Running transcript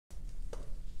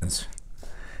friends.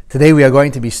 Today we are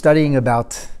going to be studying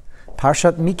about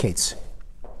Parshat Miketz.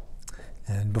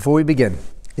 And before we begin,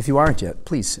 if you aren't yet,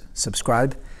 please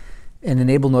subscribe and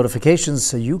enable notifications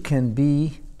so you can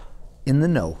be in the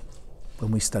know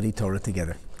when we study Torah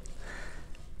together.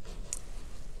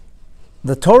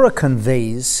 The Torah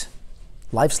conveys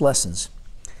life's lessons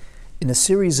in a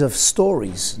series of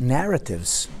stories,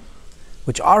 narratives,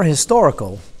 which are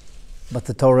historical, but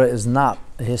the Torah is not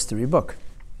a history book.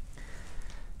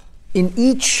 In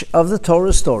each of the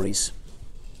Torah stories,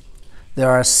 there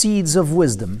are seeds of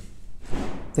wisdom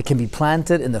that can be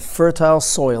planted in the fertile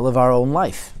soil of our own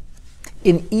life.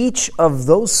 In each of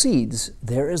those seeds,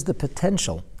 there is the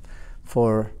potential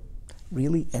for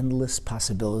really endless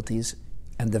possibilities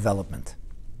and development.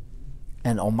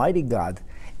 And Almighty God,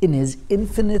 in His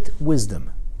infinite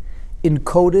wisdom,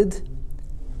 encoded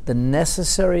the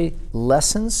necessary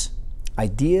lessons,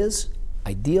 ideas,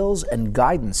 ideals, and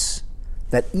guidance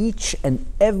that each and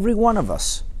every one of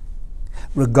us,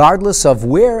 regardless of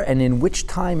where and in which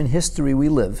time in history we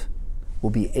live, will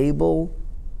be able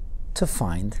to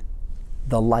find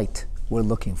the light we're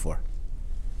looking for.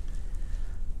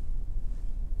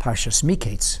 Parshat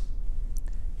Miketz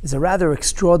is a rather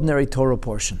extraordinary Torah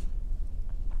portion.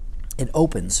 It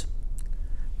opens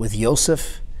with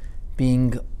Yosef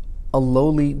being a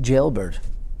lowly jailbird,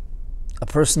 a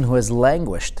person who has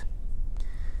languished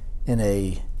in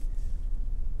a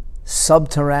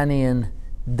subterranean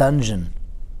dungeon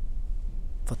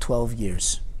for 12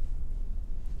 years.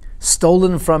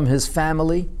 Stolen from his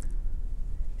family,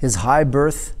 his high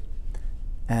birth,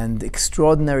 and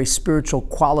extraordinary spiritual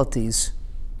qualities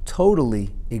totally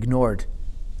ignored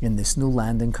in this new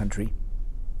land and country.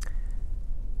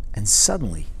 And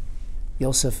suddenly,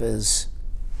 Yosef is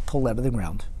pulled out of the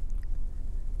ground,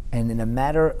 and in a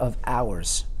matter of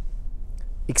hours,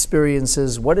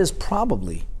 experiences what is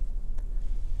probably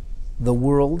the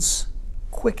world's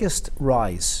quickest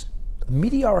rise, a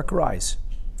meteoric rise,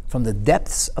 from the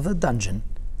depths of a dungeon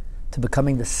to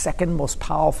becoming the second most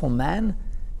powerful man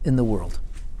in the world.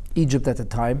 Egypt at the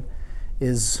time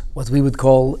is what we would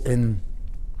call in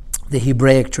the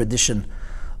Hebraic tradition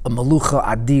a malucha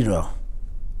adira,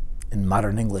 in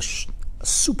modern English, a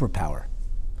superpower,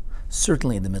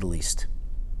 certainly in the Middle East.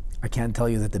 I can't tell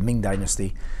you that the Ming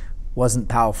dynasty wasn't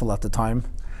powerful at the time,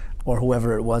 or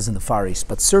whoever it was in the Far East,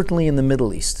 but certainly in the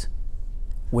Middle East,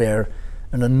 where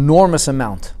an enormous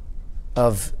amount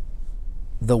of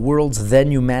the world's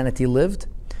then humanity lived,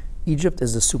 Egypt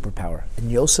is the superpower.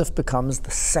 And Yosef becomes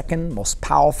the second most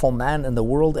powerful man in the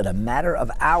world in a matter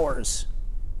of hours.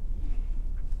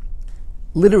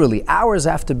 Literally hours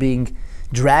after being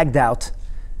dragged out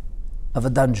of a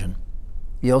dungeon,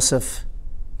 Yosef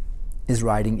is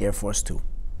riding Air Force Two.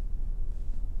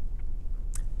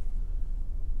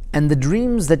 And the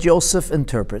dreams that Yosef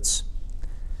interprets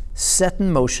set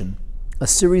in motion a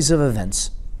series of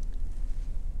events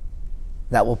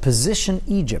that will position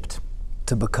Egypt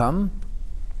to become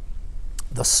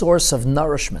the source of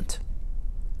nourishment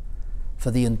for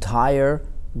the entire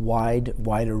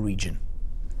wider region,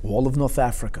 all of North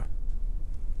Africa,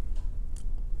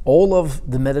 all of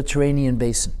the Mediterranean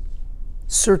basin,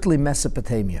 certainly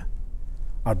Mesopotamia,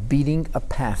 are beating a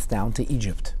path down to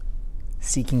Egypt,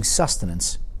 seeking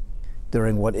sustenance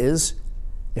during what is,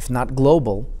 if not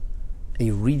global,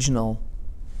 a regional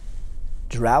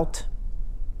drought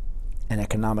and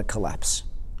economic collapse.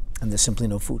 And there's simply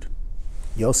no food.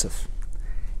 Yosef,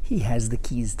 he has the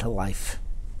keys to life.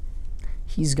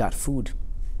 He's got food,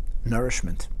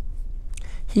 nourishment.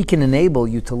 He can enable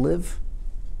you to live.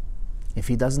 If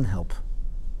he doesn't help,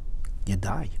 you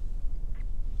die.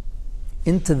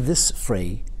 Into this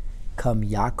fray come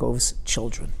Yaakov's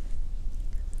children,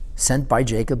 sent by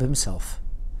Jacob himself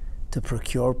to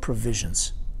procure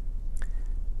provisions.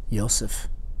 Yosef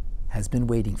has been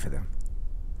waiting for them.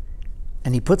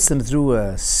 And he puts them through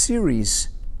a series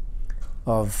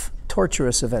of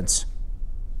torturous events,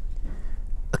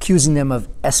 accusing them of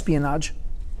espionage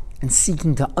and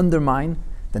seeking to undermine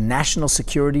the national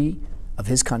security of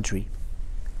his country.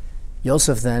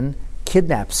 Yosef then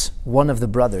kidnaps one of the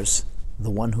brothers,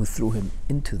 the one who threw him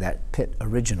into that pit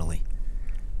originally,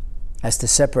 as to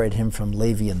separate him from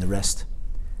Levi and the rest,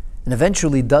 and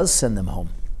eventually does send them home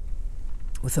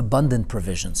with abundant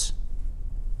provisions.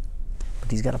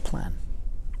 But he's got a plan.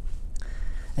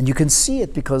 And you can see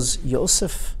it because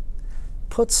Yosef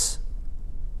puts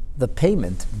the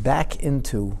payment back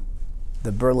into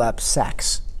the burlap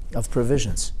sacks of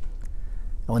provisions.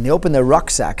 And when they open their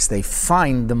rucksacks, they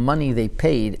find the money they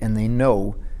paid and they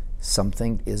know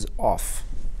something is off.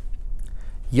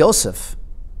 Yosef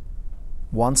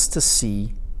wants to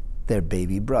see their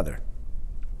baby brother.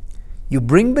 You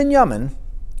bring Binyamin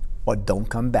or don't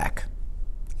come back.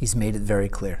 He's made it very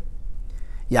clear.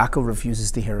 Yaakov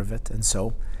refuses to hear of it, and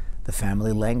so the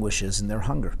family languishes in their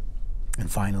hunger. And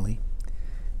finally,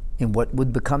 in what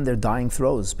would become their dying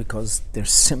throes, because there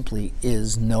simply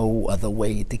is no other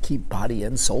way to keep body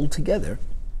and soul together,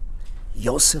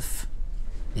 Yosef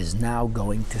is now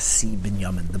going to see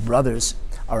Binyamin. The brothers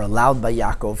are allowed by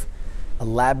Yaakov.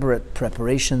 Elaborate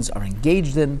preparations are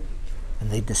engaged in, and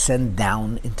they descend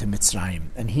down into Mitzrayim.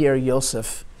 And here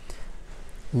Yosef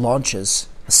launches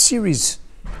a series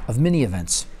of mini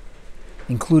events,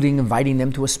 including inviting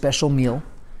them to a special meal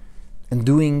and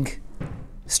doing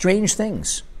strange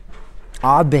things,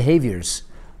 odd behaviors,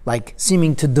 like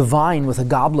seeming to divine with a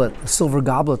goblet, a silver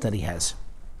goblet that he has,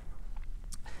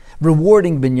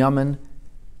 rewarding Binyamin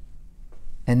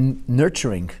and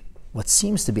nurturing what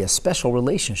seems to be a special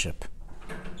relationship.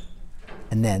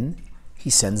 And then he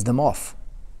sends them off.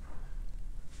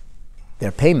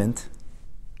 Their payment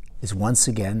is once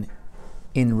again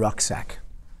in rucksack.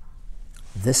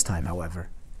 This time, however,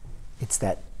 it's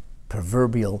that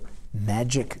proverbial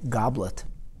magic goblet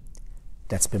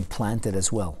that's been planted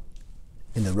as well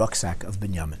in the rucksack of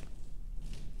Binyamin.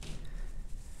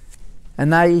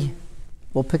 And I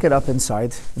will pick it up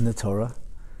inside in the Torah,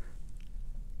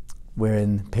 where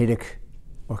in Perek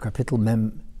or Kapitel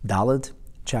Mem Daled,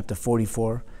 chapter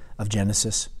 44 of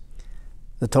Genesis,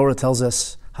 the Torah tells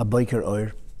us, Haboker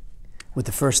Oir, with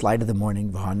the first light of the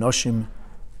morning, V'hanoshim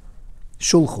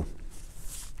Shulchu.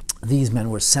 These men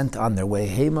were sent on their way,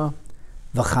 Hema,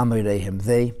 V'chamerehem,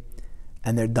 they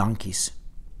and their donkeys.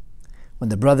 When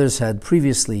the brothers had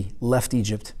previously left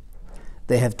Egypt,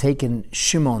 they have taken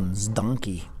Shimon's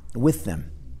donkey with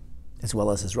them, as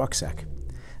well as his rucksack.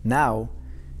 Now,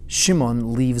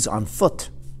 Shimon leaves on foot,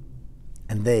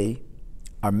 and they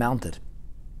are mounted.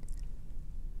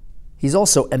 He's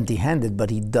also empty-handed,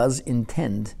 but he does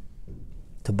intend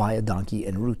to buy a donkey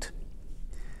en route.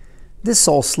 This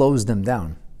all slows them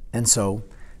down, and so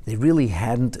they really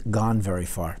hadn't gone very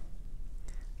far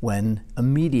when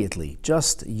immediately,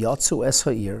 just Yatsu es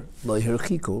ha'ir lo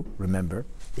hirchiku, remember,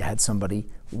 you had somebody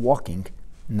walking,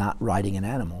 not riding an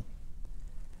animal.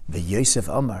 The Yosef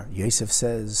Amar, Yosef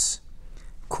says,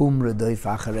 Kum redoif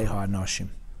acharei ha'anoshim,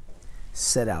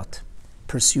 set out,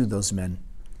 pursue those men.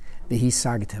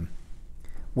 V'hisagtem,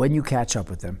 when you catch up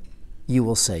with them, you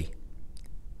will say,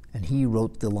 and he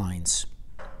wrote the lines,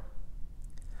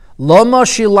 Loma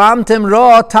shilamtem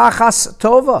ra tachas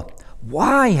tova.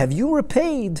 Why have you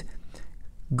repaid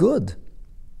good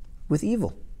with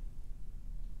evil?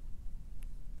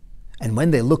 And when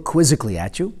they look quizzically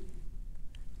at you,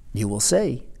 you will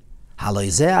say,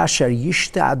 Haloizeh asher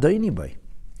yishta adoni boi.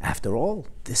 After all,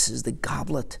 this is the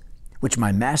goblet which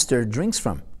my master drinks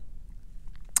from.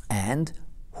 And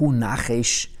hu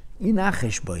nachesh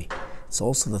yinachesh boi. It's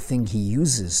also the thing he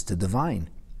uses to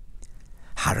divine.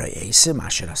 Haraesim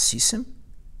asher asisim.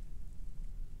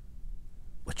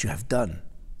 What you have done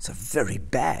is a very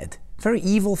bad, very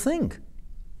evil thing.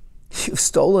 You've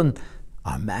stolen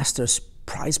our master's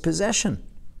prized possession.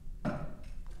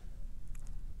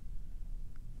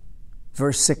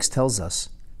 Verse 6 tells us,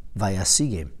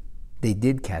 Vayasigim, they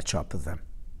did catch up with them,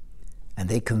 and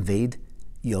they conveyed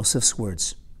Yosef's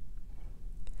words.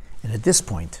 And at this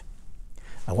point,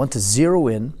 I want to zero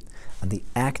in on the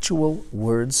actual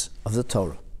words of the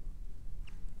Torah,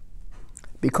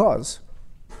 because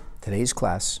today's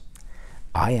class,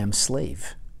 I Am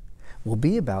Slave, will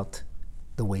be about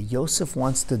the way Yosef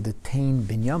wants to detain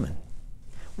Binyamin,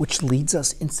 which leads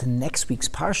us into next week's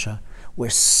Parsha, where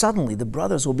suddenly the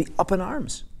brothers will be up in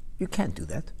arms. You can't do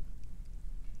that.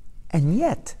 And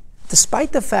yet,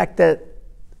 despite the fact that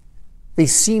they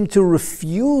seem to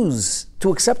refuse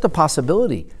to accept the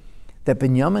possibility that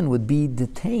Binyamin would be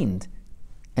detained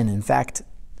and in fact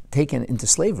taken into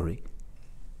slavery,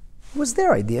 it was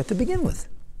their idea to begin with.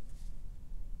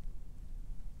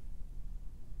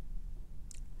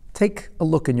 Take a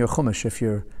look in your Chumash if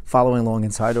you're following along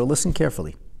inside, or listen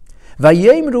carefully.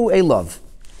 Vayemru elav.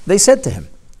 They said to him,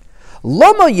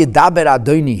 Lama yedaber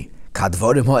adoni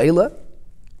kadvorim ha'ela?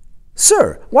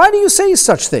 Sir, why do you say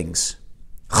such things?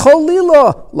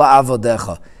 Cholila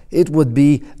la'avodecha. It would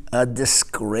be a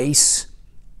disgrace.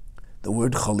 The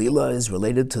word cholila is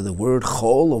related to the word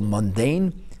chol, or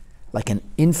mundane, like an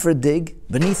infradig,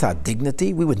 beneath our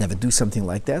dignity. We would never do something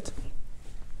like that.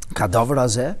 Kadavar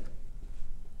hazeh.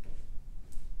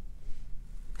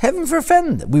 Heaven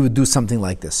forfend that we would do something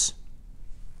like this.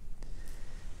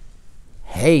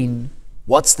 Hein,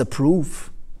 what's the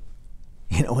proof?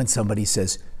 You know, when somebody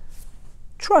says,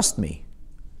 trust me,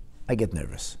 I get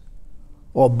nervous.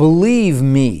 Or believe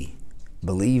me,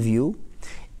 believe you.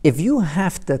 If you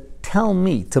have to tell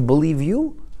me to believe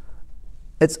you,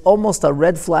 it's almost a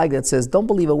red flag that says, don't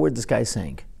believe a word this guy's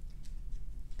saying.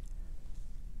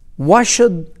 Why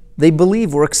should they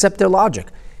believe or accept their logic?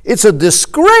 It's a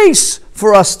disgrace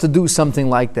for us to do something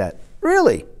like that.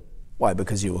 Really? Why?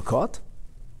 Because you were caught?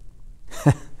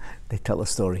 They tell a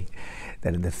story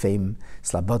that in the famed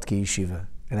Slobodka yeshiva,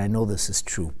 and I know this is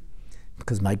true,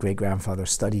 because my great-grandfather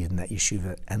studied in that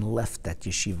yeshiva and left that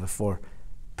yeshiva for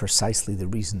precisely the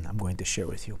reason I'm going to share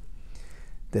with you.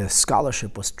 The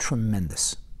scholarship was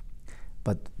tremendous,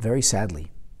 but very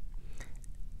sadly,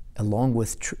 along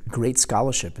with great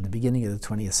scholarship in the beginning of the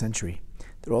 20th century,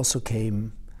 there also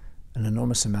came an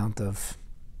enormous amount of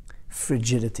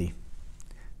frigidity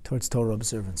towards Torah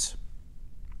observance.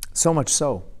 So much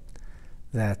so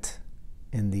that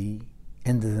in the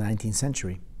end of the 19th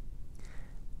century,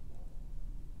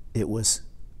 it was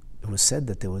said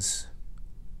that there was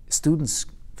students,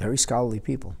 very scholarly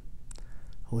people,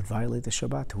 who would violate the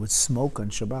Shabbat, who would smoke on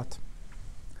Shabbat.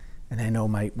 And I know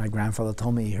my grandfather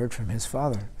told me he heard from his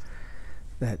father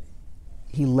that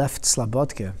he left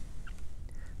Slobodka,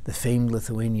 the famed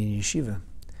Lithuanian yeshiva,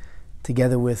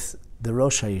 together with the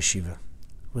Rosh HaYeshiva,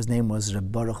 whose name was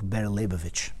Reb Baruch Ber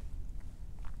Leibovich.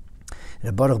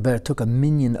 Reb Baruch Ber took a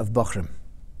minyan of Bachrim,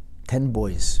 10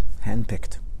 boys,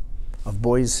 handpicked, of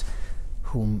boys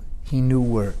whom he knew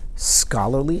were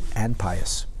scholarly and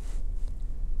pious.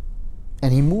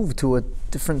 And he moved to a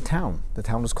different town. The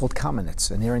town was called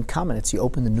Kamenetz. And there in Kamenetz, he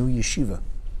opened a new yeshiva.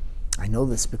 I know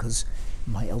this because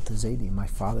my Elter Zaidi, my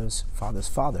father's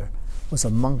father, was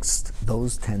amongst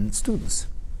those 10 students.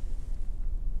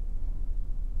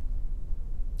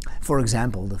 For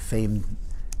example, the famed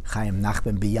Chaim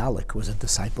Nachman Bialik was a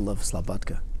disciple of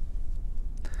Slobodka.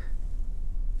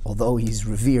 Although he's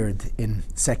revered in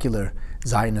secular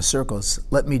Zionist circles,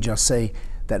 let me just say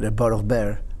that Reb Baruch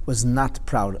Ber was not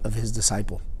proud of his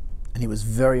disciple, and he was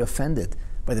very offended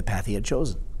by the path he had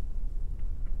chosen.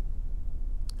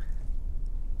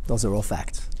 Those are all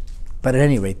facts. But at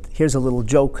any rate, here's a little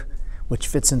joke which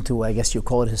fits into, I guess you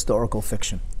call it, historical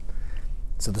fiction.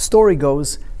 So the story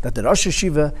goes that the Rosh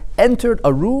Yeshiva entered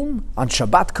a room on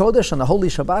Shabbat Kodesh, on the Holy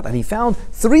Shabbat, and he found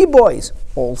 3 boys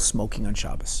all smoking on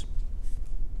Shabbos.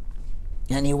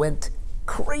 And he went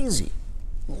crazy,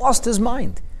 lost his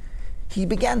mind. He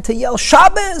began to yell,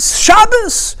 Shabbos,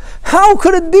 Shabbos! How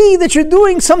could it be that you're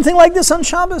doing something like this on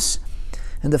Shabbos?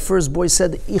 And the first boy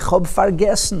said, Ich hab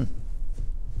vergessen.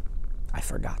 I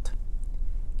forgot.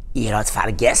 Ihr hat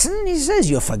vergessen? He says,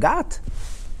 you forgot.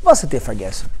 Was hat ihr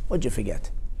vergessen? What did you forget?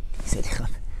 He said, Ich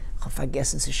hab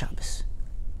vergessen, it's Shabbos.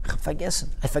 Ich hab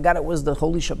vergessen. I forgot it was the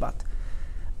Holy Shabbat.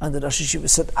 And the Rosh Yeshiva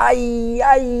said,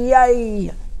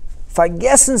 ay.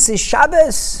 Vergessen ist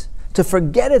Shabbos. To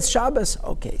forget it's Shabbos.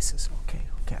 Okay, he says, okay.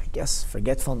 I guess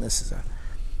forgetfulness is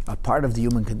a part of the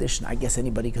human condition. I guess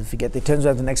anybody can forget. He turns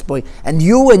around to the next boy, and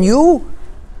you?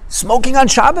 Smoking on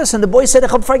Shabbos? And the boy said,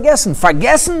 Ich hab vergessen.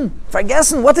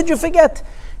 Vergessen? What did you forget?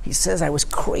 He says, I was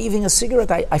craving a cigarette.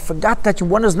 I forgot that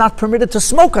one is not permitted to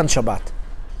smoke on Shabbat.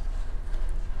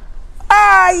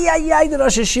 Ay, the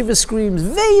Rosh Yeshiva screams,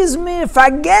 Weh is mir,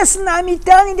 vergessen, I'm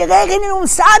telling the Regen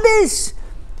Shabbos.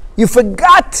 You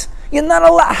forgot. You're not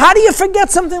allowed. How do you forget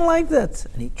something like that?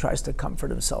 And he tries to comfort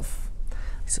himself.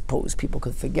 I suppose people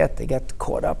could forget. They get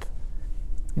caught up.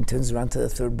 He turns around to the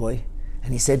third boy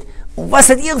and he said, Was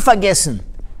hat ihr vergessen?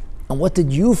 And what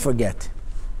did you forget?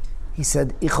 He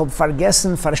said, Ich hab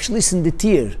vergessen, verschließen die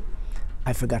Tür.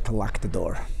 I forgot to lock the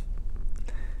door.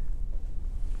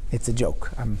 It's a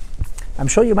joke. I'm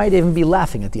sure you might even be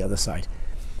laughing at the other side.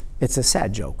 It's a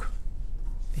sad joke.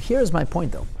 Here's my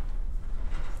point though.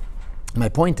 My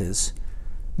point is,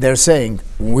 they're saying,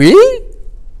 we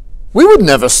would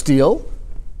never steal.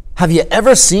 Have you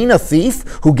ever seen a thief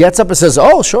who gets up and says,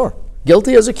 oh, sure,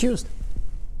 guilty as accused?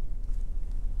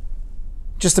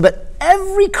 Just about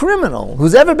every criminal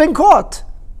who's ever been caught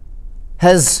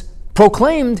has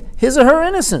proclaimed his or her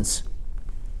innocence.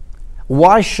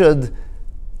 Why should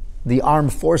the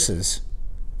armed forces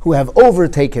who have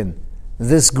overtaken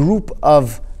this group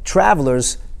of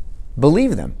travelers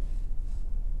believe them?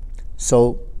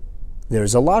 So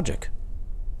there's a logic.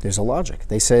 They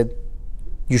said,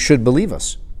 you should believe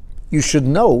us. You should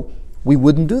know we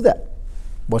wouldn't do that.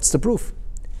 What's the proof?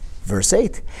 Verse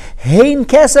 8. Hein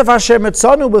kesef asher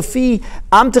metzanu b'fi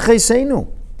am techeseinu.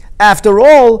 After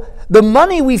all, the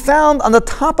money we found on the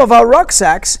top of our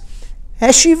rucksacks,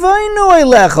 heshivaynu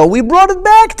elecha, we brought it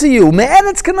back to you,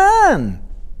 me'eretz Canaan.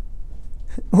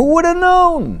 Who would have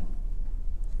known?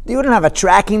 You wouldn't have a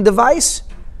tracking device.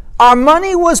 Our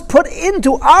money was put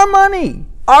into our money,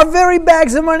 our very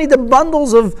bags of money, the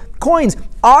bundles of coins.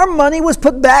 Our money was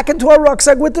put back into our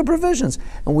rucksack with the provisions.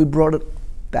 And we brought it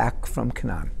back from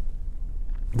Canaan.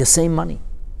 The same money.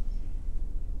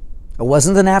 It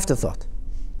wasn't an afterthought.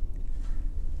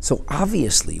 So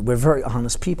obviously, we're very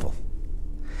honest people.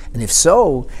 And if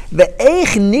so,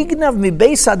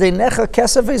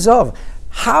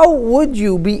 how would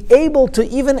you be able to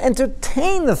even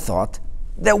entertain the thought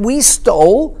that we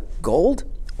stole gold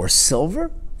or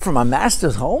silver from our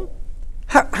master's home?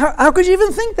 How could you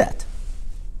even think that?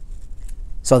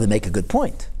 So they make a good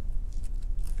point.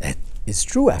 It is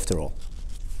true after all.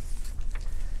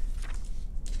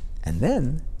 And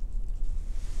then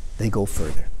they go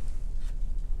further.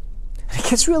 It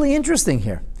gets really interesting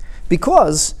here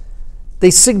because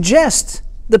they suggest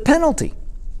the penalty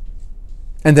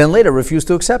and then later refuse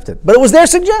to accept it. But it was their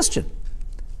suggestion.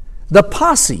 The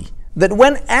posse that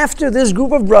went after this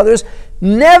group of brothers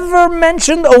never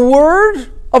mentioned a word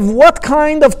of what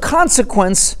kind of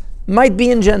consequence might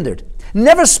be engendered.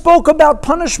 Never spoke about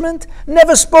punishment,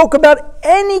 never spoke about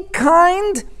any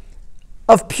kind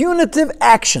of punitive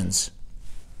actions.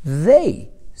 They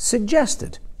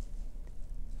suggested.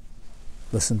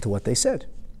 Listen to what they said.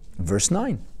 Verse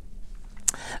 9.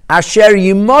 Asher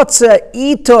yimotze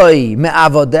itoi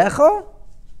me'avodecha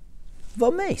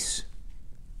v'meis.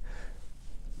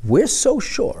 We're so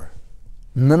sure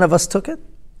none of us took it.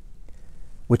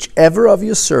 Whichever of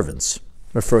your servants,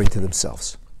 referring to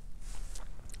themselves,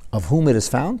 of whom it is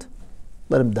found,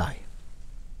 let him die.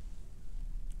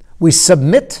 We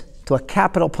submit to a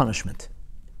capital punishment.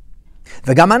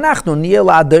 V'gam anachnu niyeh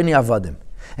la'adoni avadim.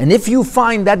 And if you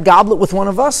find that goblet with one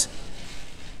of us,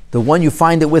 the one you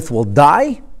find it with will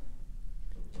die,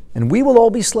 and we will all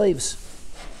be slaves.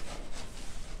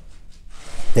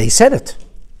 They said it.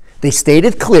 They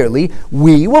stated clearly,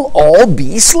 we will all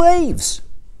be slaves.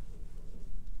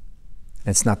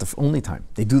 And it's not the only time.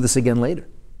 They do this again later.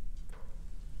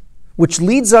 Which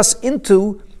leads us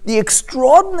into the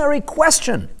extraordinary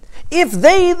question. If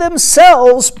they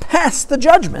themselves passed the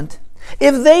judgment,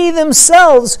 if they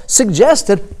themselves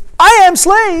suggested, I am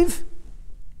slave,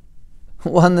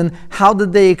 well, then how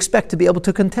did they expect to be able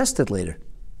to contest it later?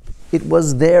 It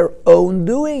was their own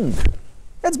doing.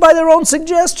 That's by their own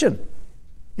suggestion.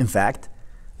 In fact,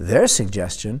 their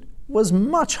suggestion was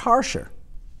much harsher.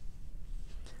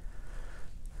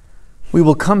 We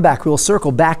will come back, we will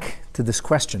circle back to this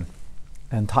question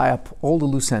and tie up all the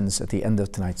loose ends at the end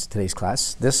of today's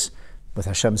class. This, with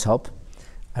Hashem's help,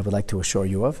 I would like to assure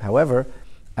you of. However,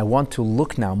 I want to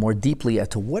look now more deeply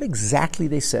at to what exactly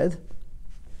they said.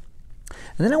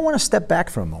 And then I want to step back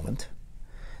for a moment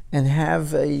and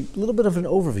have a little bit of an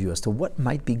overview as to what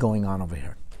might be going on over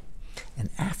here. And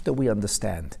after we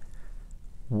understand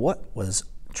what was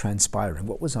transpiring,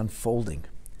 what was unfolding,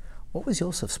 what was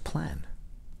Yosef's plan,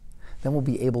 then we'll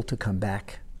be able to come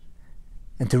back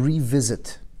and to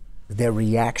revisit their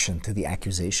reaction to the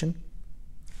accusation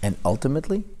and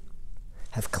ultimately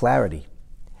have clarity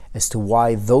as to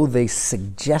why, though they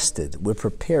suggested we're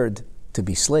prepared to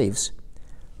be slaves,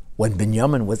 when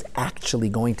Binyamin was actually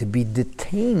going to be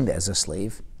detained as a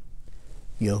slave,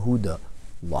 Yehudah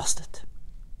lost it.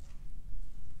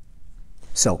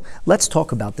 So let's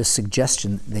talk about this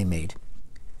suggestion they made.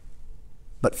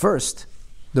 But first,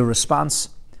 the response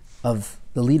of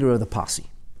the leader of the posse.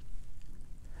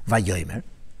 Vayomer,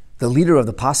 the leader of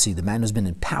the posse, the man who's been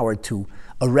empowered to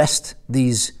arrest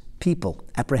these people,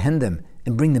 apprehend them,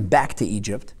 and bring them back to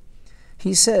Egypt,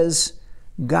 he says,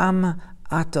 Gam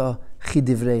ata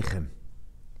chidivrechem.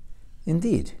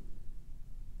 Indeed,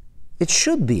 it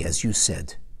should be as you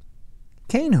said.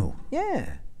 Kenu,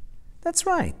 yeah, that's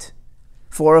right.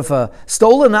 For if a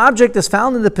stolen object is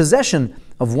found in the possession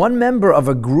of one member of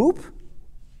a group,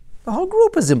 the whole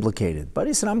group is implicated. But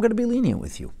he said, I'm going to be lenient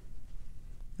with you.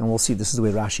 And we'll see, this is the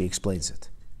way Rashi explains it.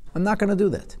 I'm not going to do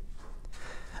that.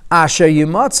 Asher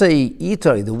yimatzei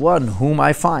itoi, the one whom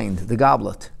I find, the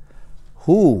goblet,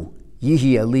 who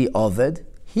yihi ali oved,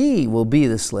 he will be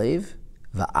the slave,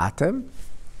 va'atem,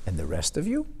 and the rest of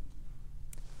you,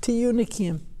 tiyu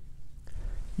nikim.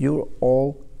 You're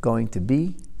all going to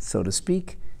be, so to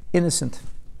speak, innocent.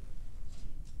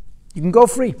 You can go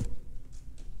free.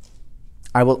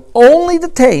 I will only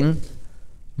detain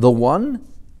the one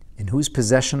in whose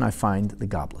possession I find the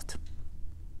goblet.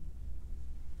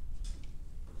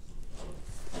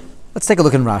 Let's take a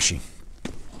look in Rashi.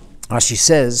 Rashi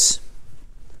says,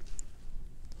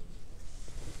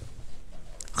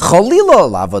 Chalila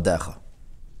lavadecha.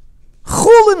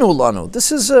 Chulinu lanu.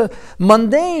 This is a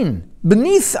mundane,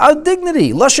 beneath our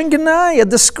dignity, lashon genai, a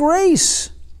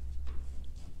disgrace.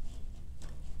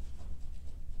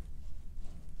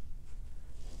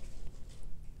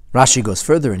 Rashi goes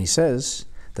further and he says,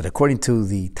 that according to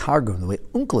the Targum, the way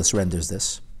𝐒𝐋𝐀𝐕𝐄 renders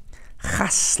this,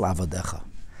 Chas lavadecha,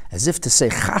 as if to say,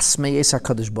 Chas meyes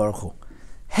HaKadosh Baruch Hu,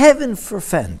 heaven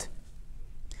forfend,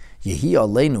 Yehi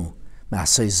aleinu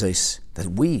ma'aseh zeis, that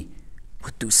we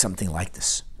would do something like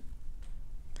this.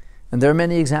 And there are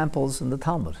many examples in the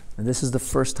Talmud, and this is the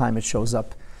first time it shows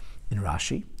up in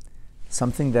Rashi,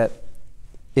 something that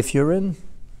if you're in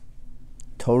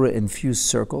Torah-infused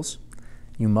circles,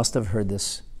 you must have heard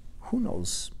this, who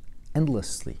knows,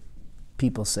 endlessly.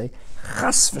 People say,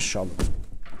 Chas v'shalom.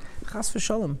 Chas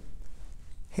v'shalom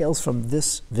hails from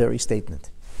this very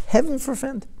statement. Heaven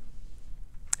forfend.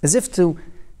 As if to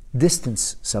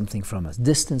distance something from us,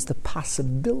 distance the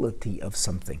possibility of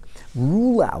something,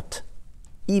 rule out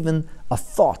even a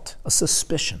thought, a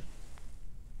suspicion.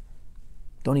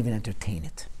 Don't even entertain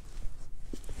it.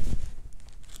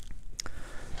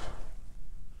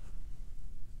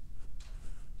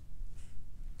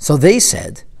 So they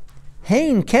said,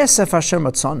 Hein kesef asher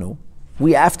matzanu,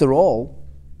 we after all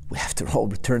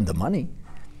returned the money.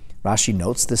 Rashi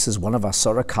notes this is one of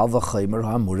Asara Kal V'Chomer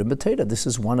Ha'amurim B'Torah. This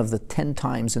is one of the 10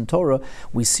 times in Torah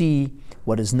we see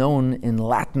what is known in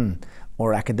Latin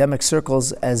or academic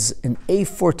circles as an a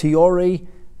fortiori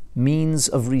means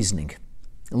of reasoning.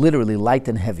 Literally light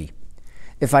and heavy.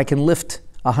 If I can lift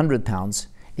 100 pounds,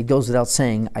 it goes without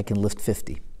saying I can lift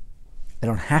 50. I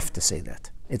don't have to say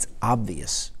that. It's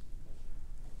obvious.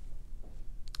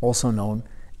 Also known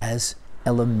as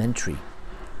elementary,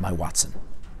 my Watson.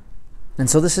 And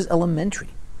so this is elementary.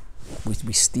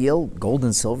 We steal gold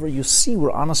and silver. You see,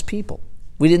 we're honest people.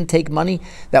 We didn't take money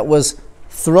that was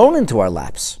thrown into our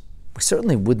laps. We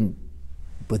certainly wouldn't,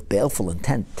 with baleful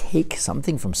intent, take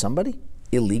something from somebody,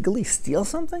 illegally steal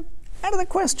something. Out of the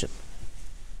question.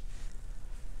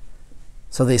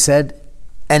 So they said,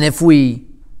 and if we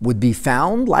would be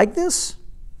found like this,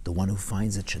 the one who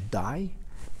finds it should die.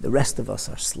 The rest of us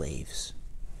are slaves.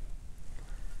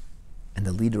 And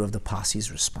the leader of the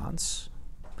posse's response,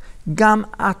 Gam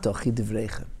ato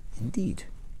chidivrechem. Indeed.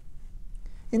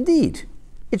 Indeed.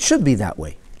 It should be that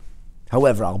way.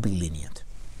 However, I'll be lenient.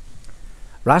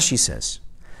 Rashi says,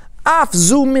 Af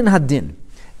zu min hadin.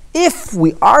 If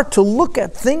we are to look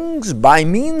at things by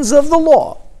means of the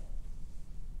law,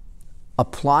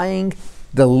 applying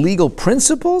the legal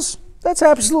principles, that's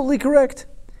absolutely correct.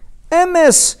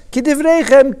 Emes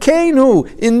kidivrechem keinu.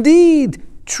 Indeed,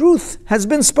 truth has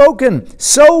been spoken.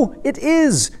 So it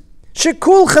is.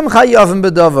 Shekulchem chayavim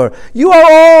bedavar. You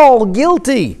are all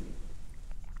guilty.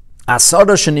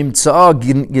 Asara shenimtza'a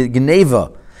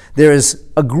gneva. There is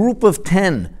a group of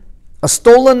 10. A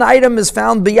stolen item is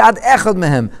found biyad echad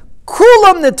mehem.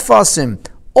 Kulam nitfasim.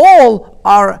 All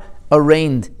are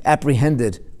arraigned,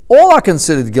 apprehended. All are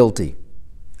considered guilty.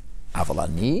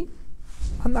 Avalani,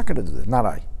 I'm not going to do that. Not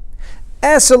I.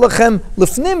 Eselachem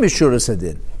lifnim mishuras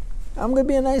hadin. I'm going to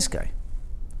be a nice guy.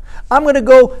 I'm going to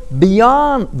go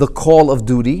beyond the call of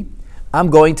duty. I'm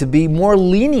going to be more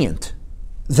lenient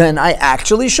than I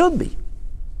actually should be.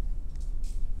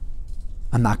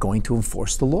 I'm not going to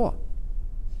enforce the law.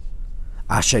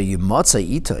 Asher yimatza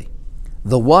itay,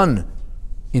 the one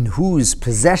in whose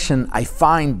possession I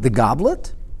find the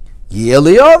goblet,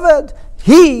 yeli oved,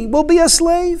 he will be a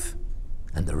slave.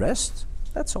 And the rest,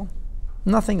 that's all.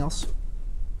 Nothing else.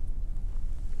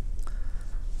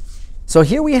 So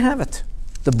here we have it.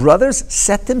 The brothers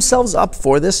set themselves up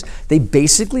for this. They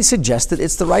basically suggested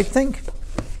it's the right thing.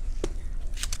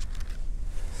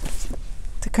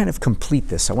 To kind of complete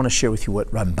this, I want to share with you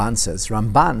what Ramban says.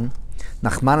 Ramban,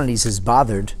 Nachmanides, is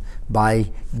bothered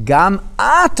by Gam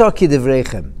ata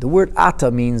kidivrechem. The word ata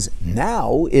means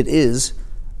now it is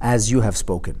as you have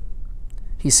spoken.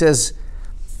 He says,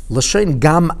 L'shein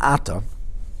Gam ata,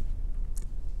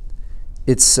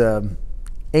 it's Eine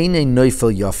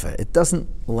Neufel Yofe. It doesn't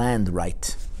land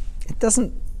right. It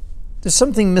doesn't, there's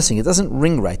something missing. It doesn't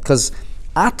ring right. Because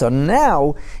Ata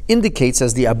now indicates,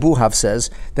 as the Abu Hav says,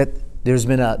 that there's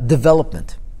been a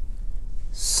development.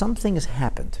 Something has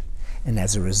happened. And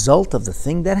as a result of the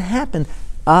thing that happened,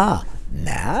 now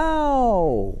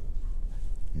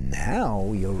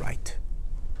you're right.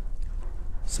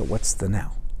 So what's the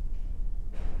now?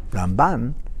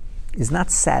 Ramban is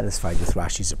not satisfied with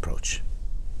Rashi's approach.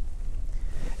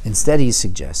 Instead, he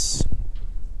suggests,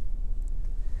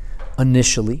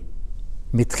 initially,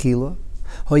 mitchila,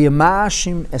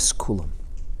 hoyamashim eskulam.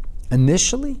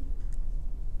 Initially,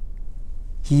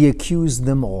 he accused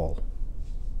them all.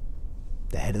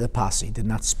 The head of the posse did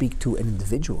not speak to an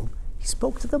individual. He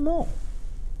spoke to them all.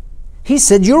 He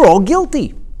said, you're all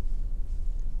guilty.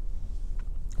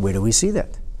 Where do we see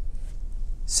that?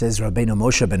 Says Rabbeinu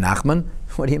Moshe ben Nachman,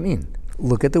 what do you mean?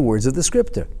 Look at the words of the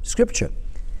scripture.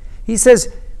 He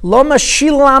says, Loma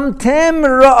shilamtem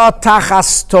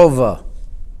ra'atachas tova.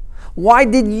 Why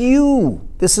did you,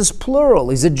 this is plural,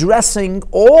 he's addressing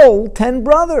all 10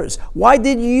 brothers. Why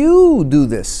did you do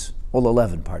this? All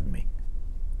 11, pardon me.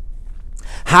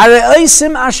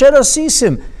 Hare'osim asher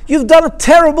osisim. You've done a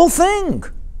terrible thing.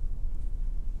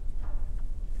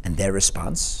 And their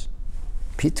response,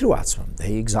 Pitru atzmam,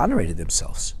 they exonerated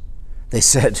themselves. They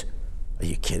said, are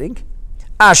you kidding?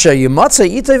 Asher yimatza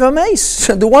itay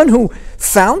v'meis. The one who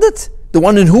found it, the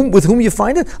one with whom you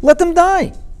find it, let them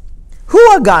die. Hu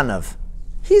aganav.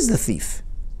 He's the thief.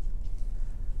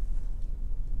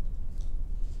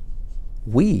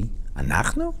 We,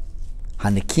 anachnu,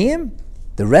 hanikim,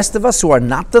 the rest of us who are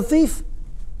not the thief,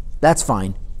 that's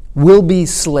fine. We'll be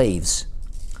slaves.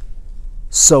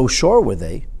 So sure were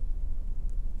they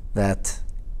that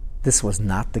this was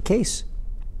not the case.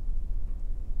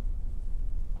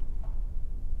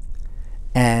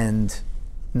 And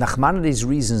Nachmanides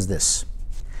reasons this.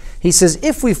 He says,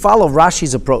 if we follow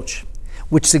Rashi's approach,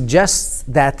 which suggests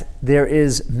that there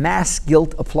is mass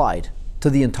guilt applied to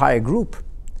the entire group,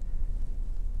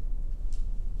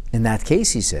 in that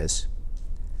case, he says,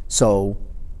 so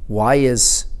why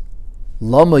is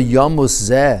Lama Yamus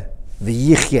Zeh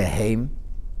V'yichyehem?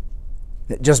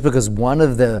 Just because one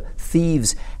of the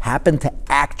thieves happened to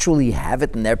actually have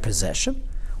it in their possession,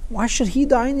 why should he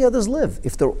die and the others live?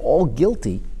 If they're all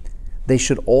guilty, they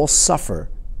should all suffer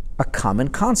a common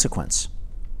consequence.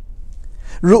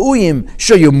 Ru'uyim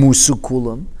sheyamusu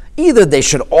kulam. Either they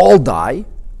should all die,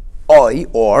 or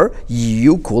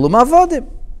yiyu kulam avadim.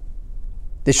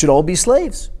 They should all be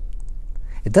slaves.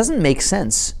 It doesn't make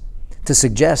sense to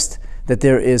suggest that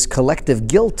there is collective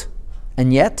guilt,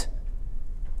 and yet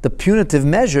the punitive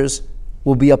measures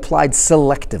will be applied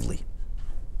selectively.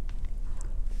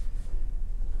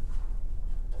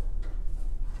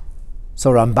 So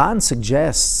Ramban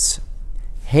suggests,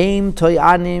 Heim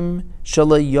toyanim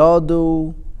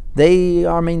shalayadu, they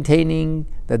are maintaining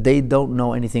that they don't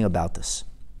know anything about this.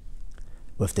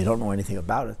 Well, if they don't know anything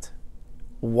about it,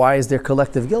 why is there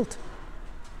collective guilt?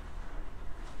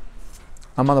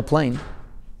 I'm on a plane,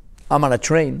 I'm on a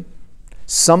train,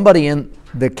 somebody in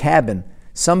the cabin,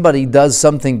 somebody does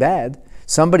something bad,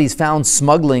 somebody's found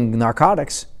smuggling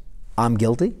narcotics, I'm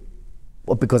guilty?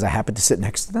 Well, because I happen to sit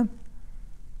next to them?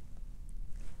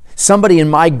 Somebody in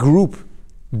my group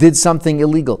did something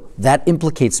illegal, that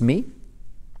implicates me?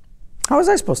 How was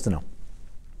I supposed to know?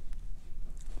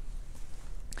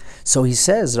 So he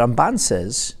says, Ramban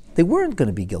says, they weren't going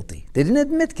to be guilty. They didn't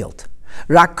admit guilt.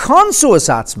 Rakonsu es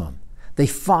atzmam. They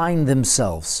find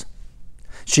themselves.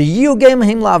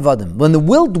 When the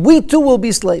willed, we too will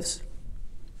be slaves.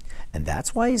 And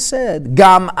that's why he said,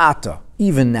 Gam ata,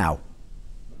 even now.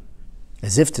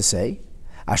 As if to say,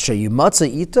 Asher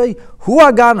yimatza itay hu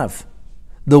aganav.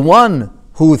 The one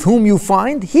with whom you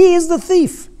find, he is the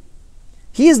thief.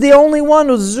 He is the only one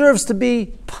who deserves to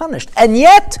be punished. And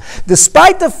yet,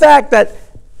 despite the fact that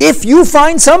if you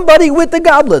find somebody with the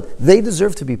goblet, they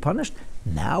deserve to be punished,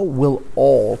 now we'll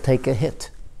all take a hit.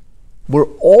 We're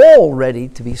all ready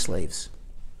to be slaves.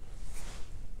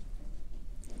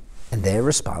 And their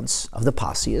response of the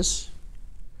posse is,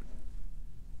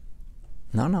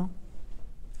 no,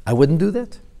 I wouldn't do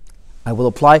that. I will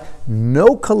apply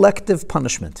no collective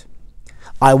punishment.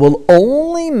 I will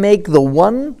only make the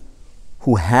one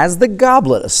who has the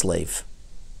goblet a slave.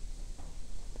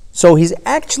 So he's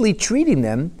actually treating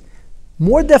them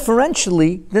more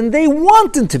deferentially than they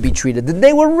wanted to be treated, than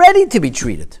they were ready to be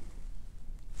treated.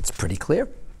 It's pretty clear.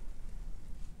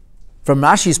 From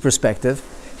Rashi's perspective,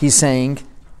 he's saying,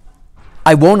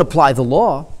 I won't apply the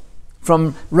law.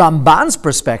 From Ramban's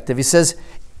perspective, he says,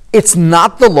 it's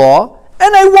not the law,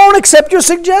 and I won't accept your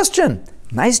suggestion.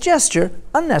 Nice gesture,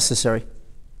 unnecessary.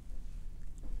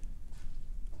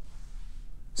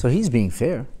 So he's being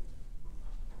fair.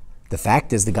 The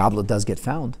fact is, the goblet does get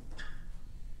found.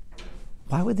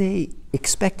 Why would they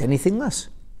expect anything less?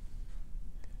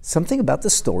 Something about the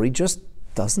story just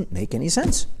doesn't make any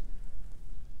sense.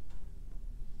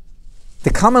 The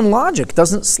common logic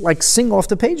doesn't sing off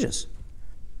the pages.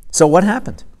 So what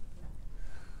happened?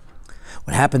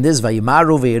 What happened is,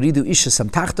 Vayimaru ve'yeridu isha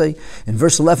samtachtoi. In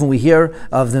verse 11 we hear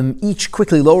of them each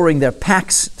quickly lowering their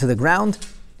packs to the ground,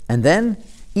 and then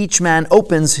each man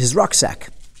opens his rucksack.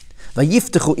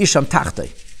 Vayiftechu isham tachtoi.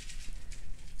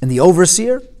 And the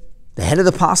overseer, the head of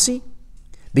the posse,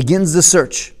 begins the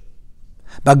search.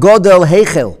 Bagodel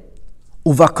heichel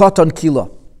uvakoton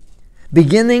kilo.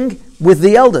 Beginning with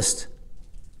the eldest,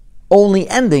 only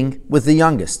ending with the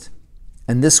youngest.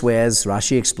 And this way, as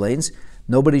Rashi explains,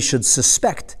 nobody should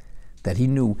suspect that he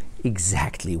knew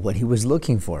exactly what he was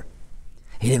looking for.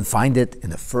 He didn't find it in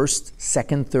the first,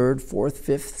 second, third, fourth,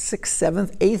 fifth, sixth,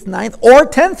 seventh, eighth, ninth, or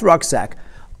 10th rucksack.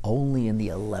 Only in the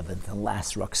 11th and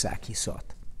last rucksack he saw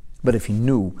it. But if he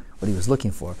knew what he was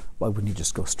looking for, why wouldn't he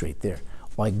just go straight there?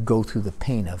 Why go through the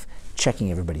pain of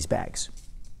checking everybody's bags?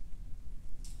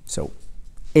 So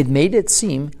it made it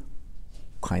seem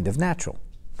kind of natural,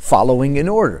 following in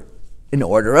order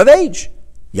of age,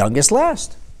 youngest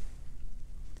last.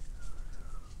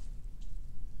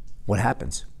 What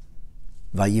happens?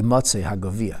 Vayimotze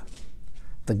hagavia.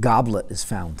 The goblet is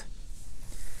found.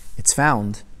 It's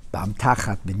found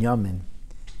b'amtachat Binyamin,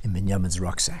 in Binyamin's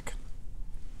rucksack.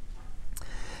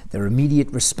 Their immediate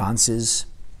response is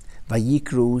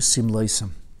vayikru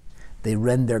simloisam. They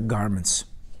rend their garments.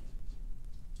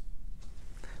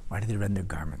 Why do they rend their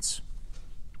garments?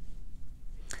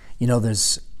 You know,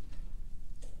 there's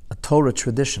a Torah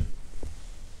tradition.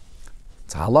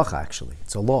 It's a halacha, actually.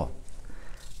 It's a law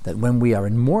that when we are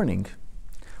in mourning,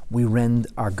 we rend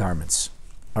our garments,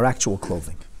 our actual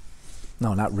clothing.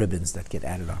 No, not ribbons that get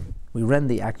added on. We rend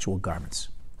the actual garments.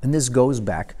 And this goes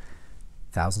back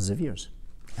thousands of years,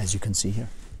 as you can see here.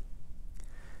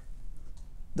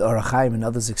 The Or HaChaim and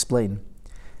others explain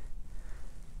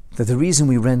that the reason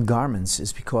we rend garments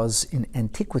is because in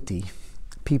antiquity,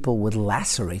 people would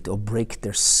lacerate or break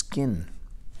their skin.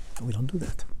 We don't do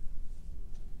that.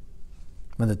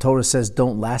 When the Torah says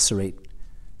don't lacerate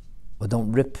or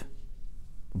don't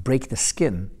break the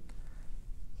skin,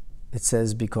 it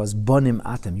says because bonim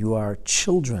atem, you are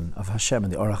children of Hashem.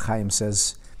 And the Or HaChaim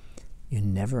says, you're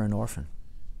never an orphan.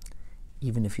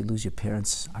 Even if you lose your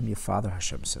parents, I'm your father,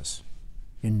 Hashem says.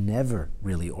 You're never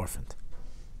really orphaned.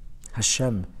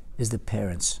 Hashem is the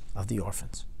parents of the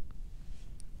orphans.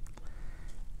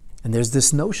 And there's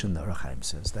this notion, the Or HaChaim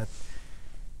says, that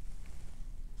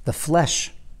the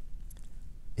flesh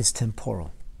is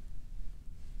temporal.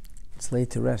 It's laid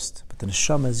to rest, but the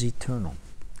neshama is eternal.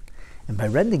 And by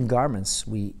rending garments,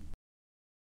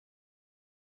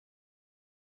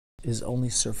 is only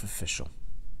superficial.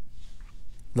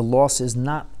 The loss is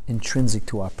not intrinsic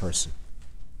to our person.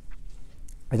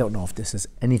 I don't know if this has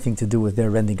anything to do with their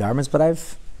rending garments, but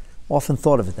I've often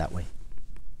thought of it that way.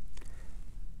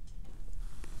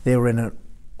 They were in an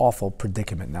awful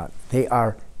predicament now. They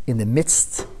are in the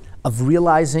midst of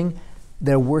realizing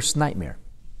their worst nightmare.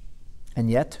 And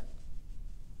yet,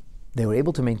 they were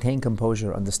able to maintain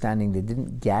composure, understanding they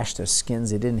didn't gash their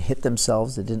skins, they didn't hit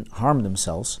themselves, they didn't harm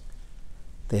themselves.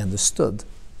 They understood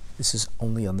this is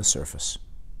only on the surface.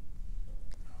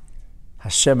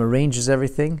 Hashem arranges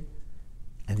everything,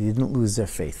 and they didn't lose their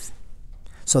faith.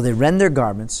 So they rend their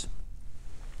garments.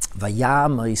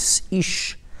 Vayamos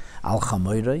ish al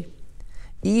chamoirei.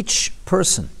 Each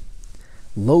person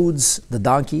loads the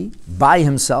donkey by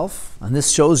himself, and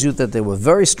this shows you that they were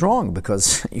very strong,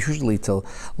 because usually to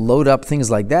load up things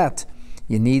like that,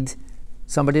 you need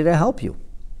somebody to help you.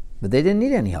 But they didn't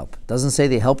need any help. It doesn't say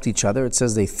they helped each other. It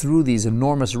says they threw these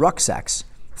enormous rucksacks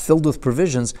filled with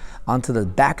provisions onto the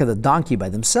back of the donkey by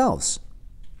themselves.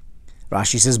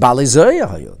 Rashi says,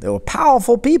 they were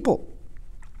powerful people.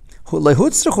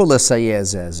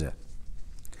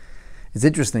 It's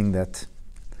interesting that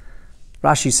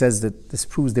Rashi says that this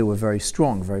proves they were very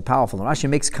strong, very powerful. And Rashi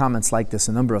makes comments like this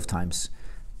a number of times.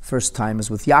 First time is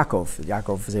with Yaakov.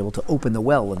 Yaakov is able to open the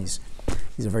well, and he's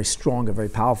a very strong, a very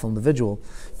powerful individual.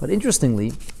 But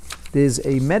interestingly, there's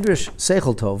a Medrash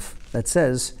Seichel Tov that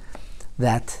says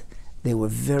that they were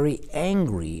very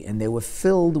angry and they were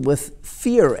filled with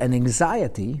fear and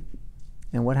anxiety.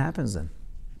 And what happens then?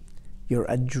 Your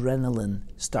adrenaline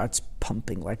starts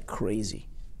pumping like crazy.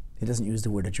 He doesn't use the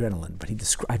word adrenaline, but he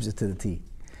describes it to the T.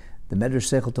 The Medrash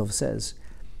Seichel Tov says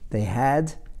they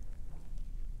had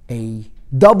a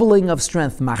doubling of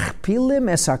strength. Machpilim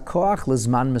es hakoach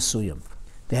lezman mesuyam.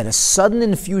 They had a sudden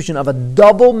infusion of a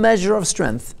double measure of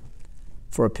strength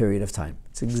for a period of time.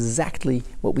 It's exactly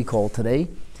what we call today,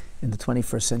 in the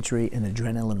 21st century, an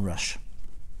adrenaline rush.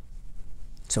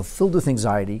 So filled with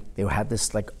anxiety, they had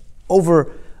this like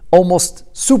almost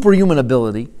superhuman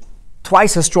ability,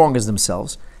 twice as strong as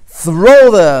themselves,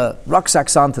 throw the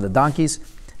rucksacks onto the donkeys,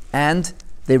 and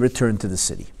they returned to the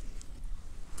city.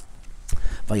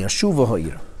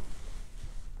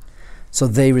 So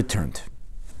they returned.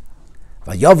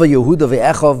 Yehudah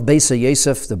ve'echov beisa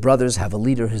Yosef. The brothers have a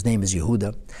leader. His name is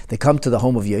Yehudah. They come to the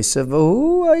home of Yosef.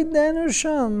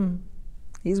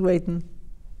 He's waiting.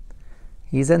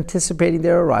 He's anticipating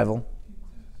their arrival.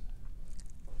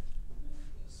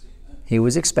 He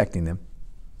was expecting them.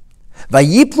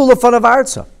 Vayiplu lefanav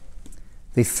arza.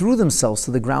 They threw themselves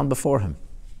to the ground before him.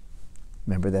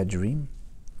 Remember that dream?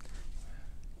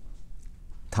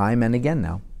 Time and again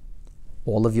now.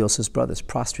 all of Yosef's brothers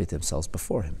prostrate themselves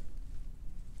before him.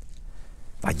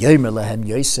 Vayomer lehem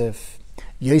Yosef.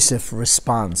 Yosef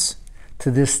responds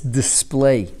to this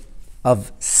display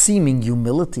of seeming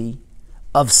humility,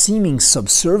 of seeming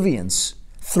subservience,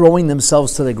 throwing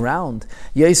themselves to the ground.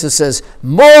 Yosef says,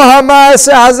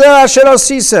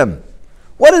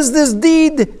 what is this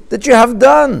deed that you have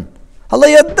done? You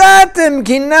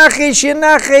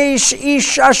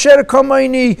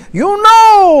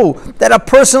know that a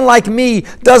person like me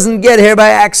doesn't get here by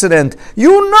accident.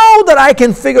 You know that I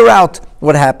can figure out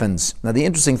what happens. Now the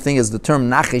interesting thing is the term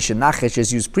nachesh, and nachesh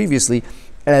is used previously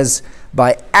as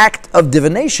by act of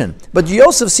divination. But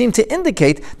Yosef seemed to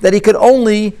indicate that he could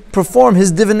only perform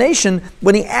his divination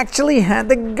when he actually had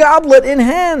the goblet in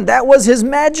hand. That was his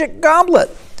magic goblet.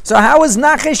 So how is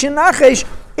nachesh and nachesh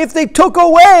if they took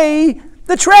away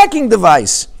the tracking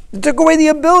device? They took away the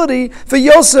ability for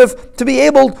Yosef to be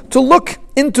able to look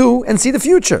into and see the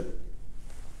future.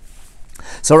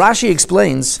 So Rashi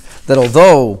explains that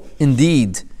although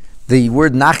indeed the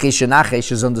word nachesh and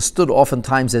nachesh is understood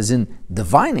oftentimes as in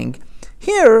divining,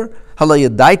 here,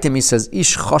 halayadaitim, he says,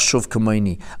 ish chashuv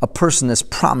kamoini, a person as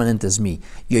prominent as me.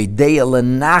 You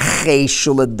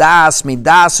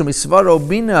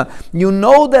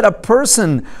know that a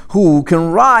person who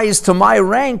can rise to my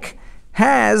rank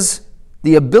has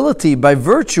the ability, by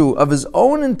virtue of his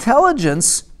own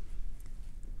intelligence,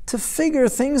 to figure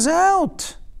things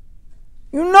out.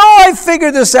 You know I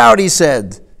figured this out, he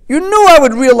said. You knew I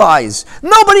would realize.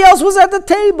 Nobody else was at the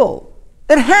table.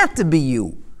 It had to be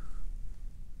you.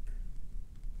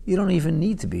 You don't even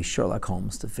need to be Sherlock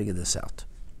Holmes to figure this out.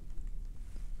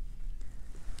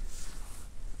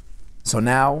 So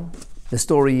now, the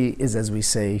story is, as we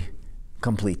say,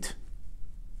 complete.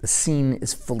 The scene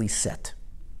is fully set.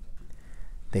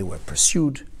 They were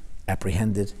pursued,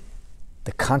 apprehended.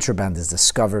 The contraband is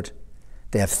discovered.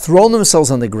 They have thrown themselves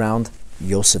on the ground.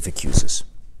 Yosef accuses.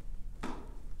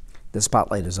 The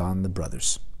spotlight is on the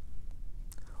brothers.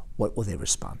 What will they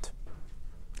respond?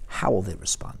 How will they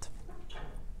respond?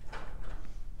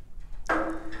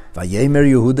 Vayemer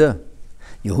Yehudah.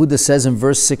 Yehudah says in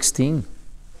verse 16,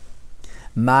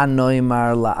 Ma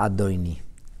noimar la'adoini.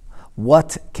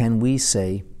 What can we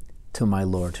say to my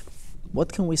Lord?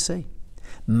 What can we say?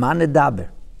 Ma nedaber.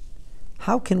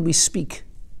 How can we speak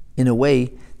in a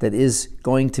way that is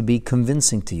going to be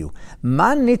convincing to you?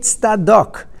 Ma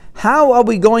nitztadok. How are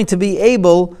we going to be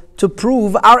able to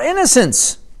prove our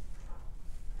innocence?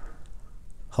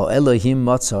 Ho Elohim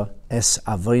matza es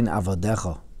avoin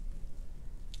avodecha.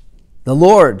 The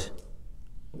Lord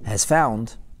has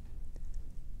found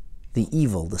the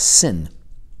evil, the sin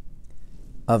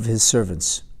of his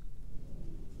servants.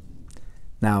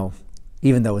 Now,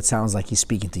 even though it sounds like he's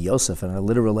speaking to Yosef, and on a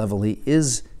literal level he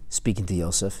is speaking to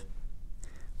Yosef,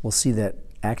 we'll see that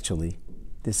actually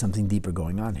there's something deeper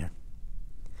going on here.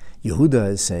 Yehudah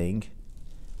is saying,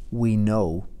 we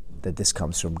know that this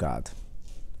comes from God.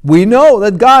 We know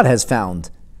that God has found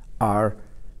our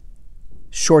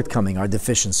shortcoming, our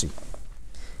deficiency.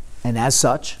 And as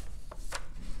such,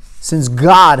 since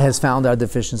God has found our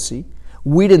deficiency,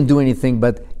 we didn't do anything,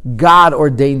 but God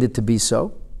ordained it to be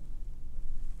so.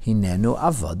 Hinenu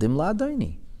avadim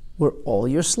la'adoini. We're all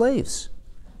your slaves.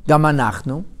 Gam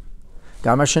anachnu,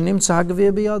 gam asher nimtza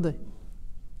hagaviyah biyadei.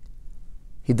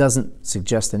 He doesn't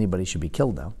suggest anybody should be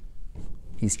killed now.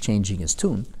 He's changing his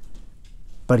tune.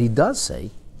 But he does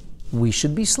say we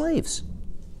should be slaves.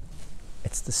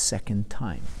 It's the second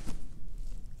time.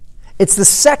 It's the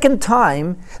second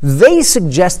time they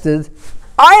suggested,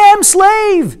 I am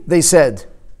slave, they said.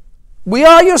 We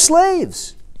are your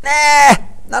slaves.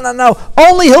 No.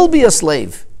 Only he'll be a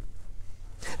slave.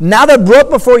 Now they're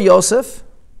brought before Yosef,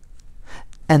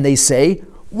 and they say,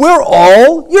 we're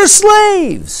all your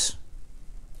slaves.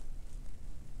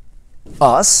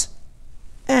 Us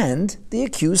and the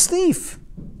accused thief.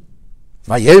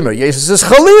 Vayemer, Yosef says,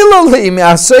 Chalila li,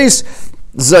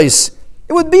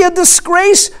 it would be a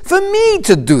disgrace for me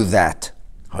to do that.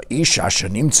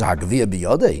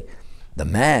 The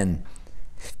man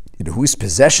in whose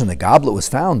possession the goblet was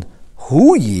found,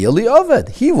 hu yili oved,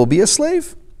 he will be a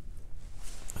slave.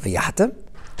 V'yatem,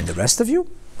 and the rest of you,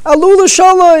 alu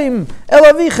l'shalom el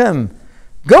avichem,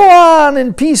 go on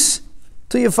in peace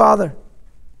to your father.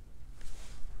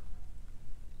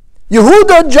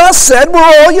 Yehudah just said, we're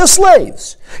all your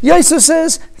slaves. Yosef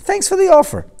says, thanks for the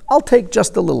offer. I'll take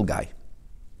just the little guy.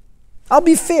 I'll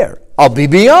be fair. I'll be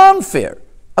beyond fair.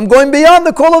 I'm going beyond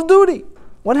the call of duty.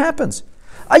 What happens?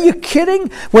 Are you kidding?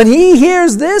 When he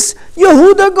hears this,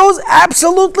 Yehudah goes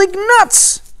absolutely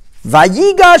nuts.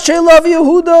 Vayigash elav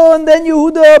Yehudah, and then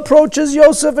Yehudah approaches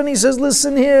Yosef and he says,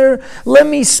 listen here, let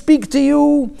me speak to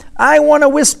you. I want to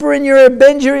whisper in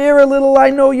bend your ear a little.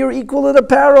 I know you're equal to the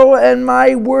Paro and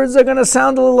my words are going to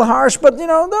sound a little harsh, but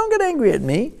don't get angry at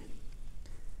me.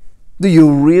 Do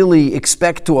you really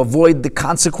expect to avoid the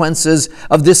consequences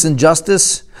of this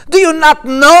injustice? Do you not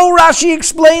know, Rashi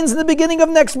explains in the beginning of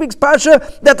next week's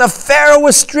Parsha, that the Pharaoh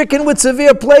was stricken with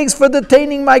severe plagues for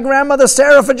detaining my grandmother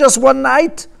Sarah for just one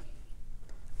night?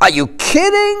 Are you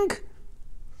kidding?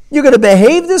 You're going to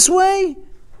behave this way?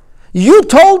 You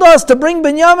told us to bring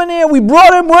Binyamin here. We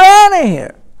brought him. We're out of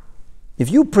here.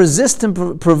 If you persist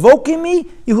in provoking me,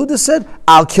 Yehudah said,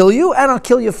 I'll kill you and I'll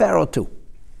kill your Pharaoh too.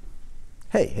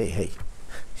 Hey.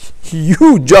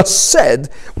 You just said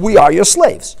we are your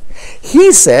slaves.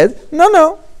 He said,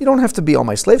 no, you don't have to be all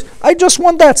my slaves. I just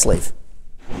want that slave.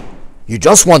 You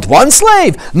just want one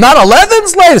slave, not 11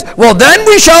 slaves. Well, then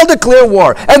we shall declare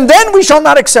war, and then we shall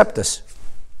not accept this.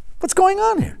 What's going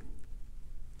on here?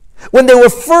 When they were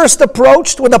first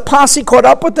approached, when the posse caught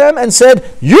up with them and said,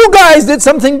 you guys did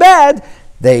something bad,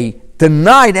 they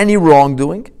denied any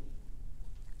wrongdoing.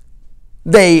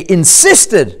 They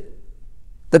insisted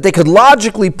that they could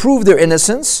logically prove their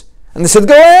innocence, and they said,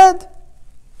 go ahead.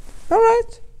 All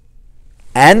right.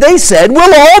 And they said,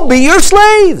 we'll all be your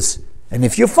slaves. And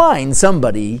if you find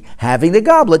somebody having the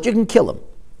goblet, you can kill him.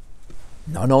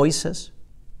 No, he says.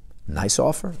 Nice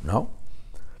offer. No.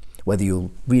 Whether you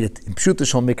read it in Pshuta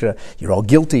Shel Mikra, you're all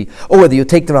guilty, or whether you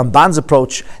take the Ramban's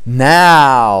approach,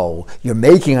 now you're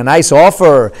making a nice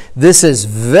offer. This is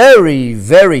very,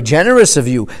 very generous of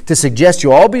you to suggest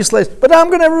you all be slaves, but I'm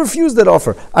going to refuse that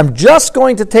offer. I'm just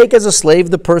going to take as a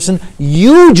slave the person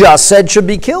you just said should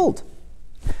be killed.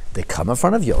 They come in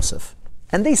front of Yosef,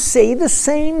 and they say the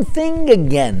same thing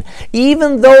again.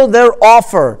 Even though their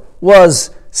offer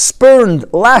was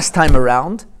spurned last time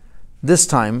around, this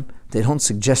time they don't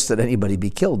suggest that anybody be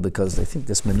killed because they think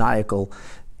this maniacal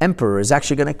emperor is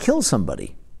actually going to kill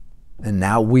somebody. And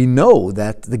now we know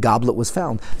that the goblet was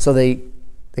found. So they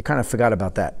kind of forgot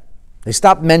about that. They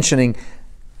stopped mentioning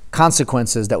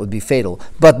consequences that would be fatal.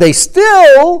 But they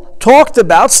still talked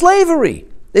about slavery.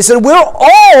 They said, we're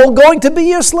all going to be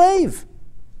your slave.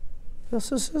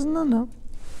 Yosef says, no,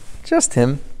 just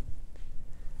him.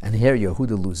 And here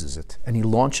Yehudah loses it. And he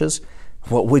launches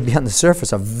what would be on the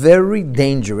surface a very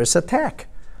dangerous attack.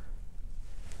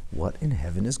 What in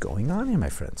heaven is going on here, my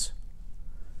friends?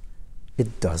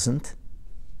 It doesn't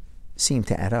seem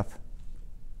to add up.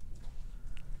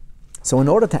 So in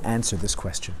order to answer this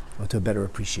question, or to better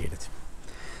appreciate it,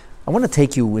 I want to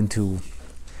take you into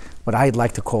what I'd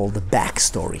like to call the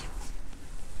backstory.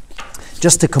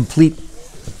 Just to complete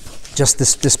just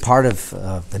this part of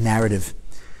the narrative,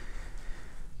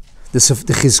 the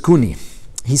𝐒𝐋𝐀𝐕𝐄.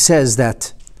 He says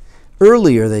that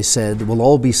earlier they said, we'll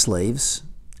all be slaves,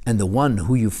 and the one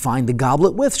who you find the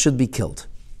goblet with should be killed.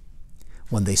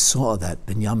 When they saw that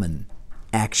Binyamin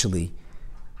actually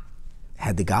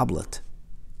had the goblet,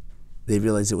 they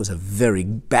realized it was a very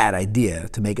bad idea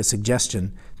to make a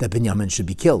suggestion that Binyamin should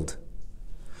be killed.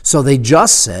 So they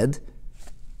just said,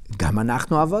 Gam anachnu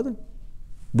avadim.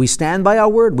 We stand by our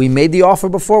word. We made the offer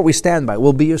before, we stand by it.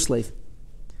 We'll be your slave.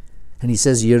 And he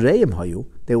says, Yereim hayu,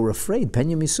 they were afraid,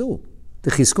 Penya Misu. The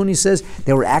𝐒𝐋𝐀𝐕𝐄 says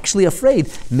they were actually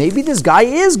afraid. Maybe this guy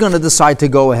is going to decide to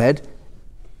go ahead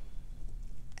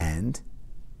and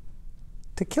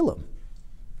to kill him.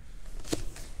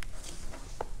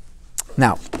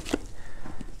 Now,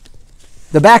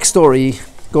 the backstory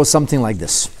goes something like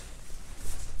this.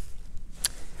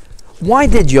 Why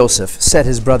did Yosef set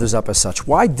his brothers up as such?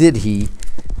 Why did he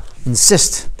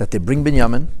insist that they bring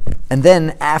Binyamin, and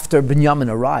then after Binyamin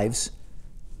arrives,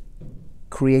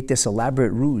 create this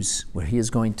elaborate ruse where he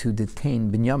is going to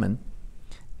detain Binyamin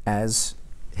as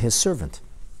his servant?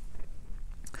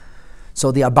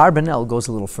 So the Abarbanel goes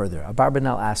a little further.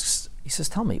 Abarbanel asks, he says,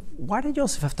 tell me, why did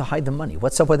Yosef have to hide the money?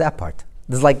 What's up with that part?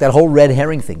 There's like that whole red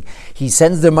herring thing. He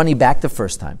sends their money back the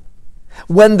first time.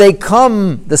 When they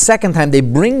come the second time, they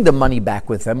bring the money back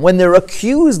with them. When they're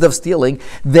accused of stealing,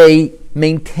 they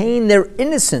maintain their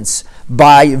innocence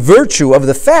by virtue of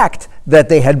the fact that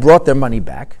they had brought their money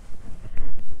back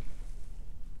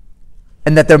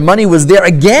and that their money was there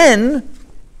again.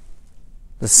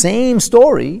 The same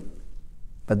story,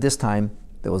 but this time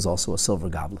there was also a silver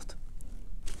goblet.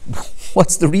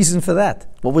 What's the reason for that?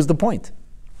 What was the point?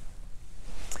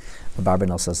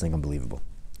 Abarbanel says something unbelievable.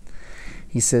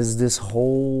 He says this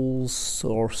whole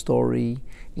story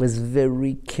was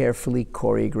very carefully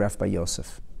choreographed by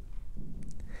Yosef.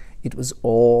 It was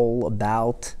all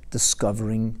about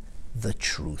discovering the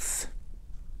truth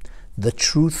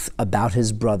about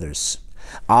his brothers,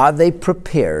 Are they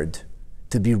prepared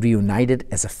to be reunited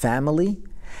as a family?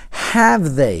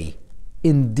 Have they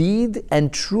indeed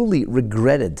and truly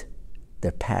regretted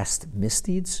their past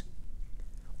misdeeds?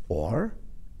 Or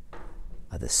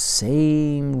are the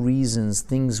same reasons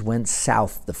things went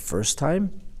south the first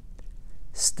time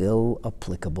still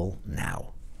applicable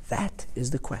now? That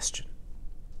is the question.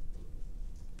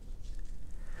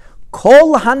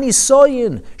 Kol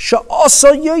hanisoyin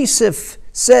she'asa Yosef,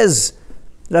 says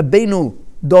Rabbeinu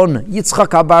Don Yitzchak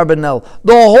Abarbanel,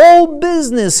 the whole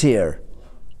business here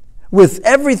with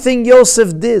everything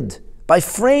Yosef did by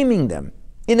framing them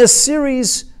in a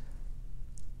series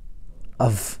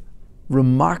of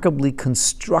remarkably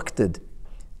constructed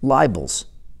libels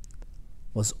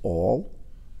was all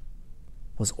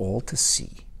to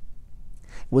see.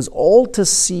 It was all to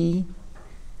see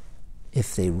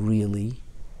if they really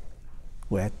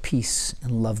were at peace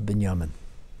and loved Binyamin.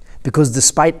 Because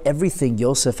despite everything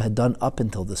Yosef had done up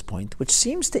until this point, which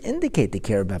seems to indicate they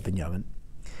care about Binyamin,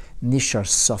 nishar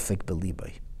sofek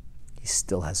belibai, he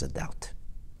still has a doubt.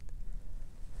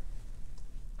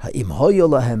 Ha'im hoyo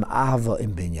lahem ahava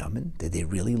im Binyamin, did they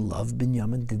really love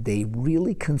Binyamin? Did they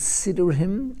really consider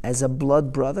him as a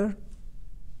blood brother?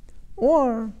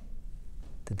 Or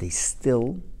did they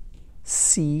still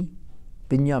see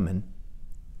Binyamin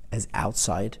as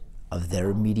outside of their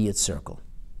immediate circle?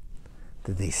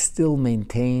 Did they still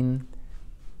maintain,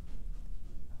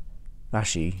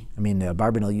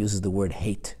 Barbanel uses the word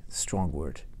hate, strong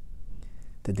word.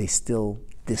 Did they still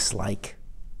dislike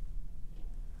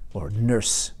or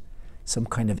nurse some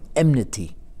kind of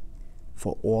enmity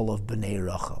for all of Bnei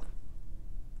Rachel?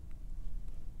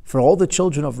 For all the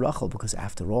children of Rachel, because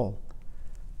after all,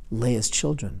 Leah's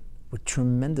children were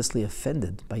tremendously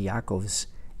offended by Yaakov's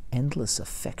endless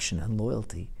affection and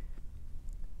loyalty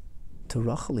to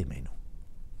Rachel Imenu.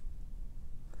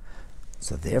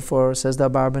 So therefore, says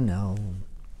the Barbanel,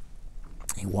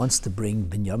 he wants to bring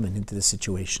Binyamin into the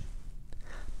situation,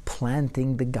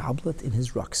 planting the goblet in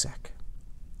his rucksack.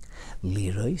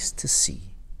 Lirois, to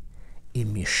see,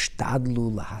 im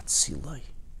yishtadlu lahatziloi,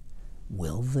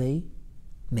 will they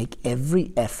make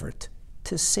every effort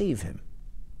to save him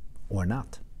or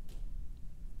not?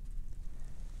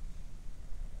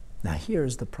 Now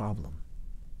here's the problem.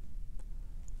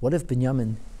 What if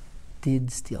Binyamin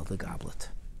did steal the goblet?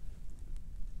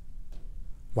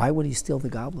 Why would he steal the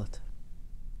goblet?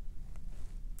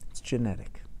 It's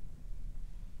genetic.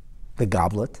 The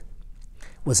goblet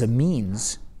was a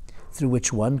means through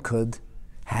which one could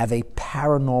have a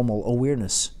paranormal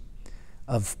awareness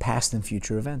of past and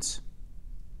future events.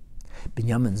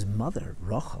 Binyamin's mother,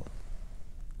 Rachel,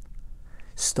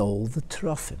 stole the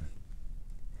teraphim,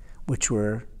 which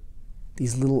were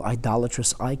these little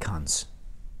idolatrous icons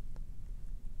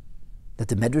that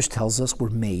the Medrash tells us were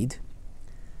made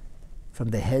from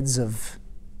the heads of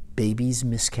babies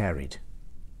miscarried.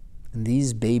 And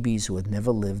these babies who had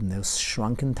never lived in those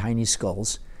shrunken tiny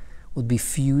skulls would be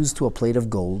fused to a plate of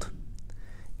gold,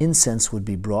 incense would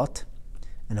be brought,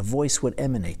 and a voice would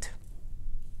emanate.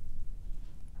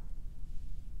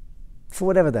 For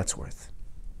whatever that's worth.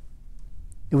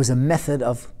 It was a method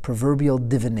of proverbial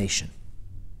divination.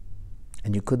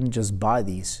 And you couldn't just buy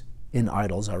these in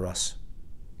Idols R Us,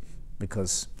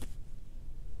 because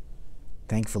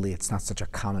thankfully it's not such a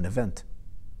common event.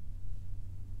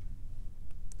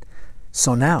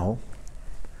 So now,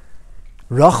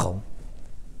 Rachel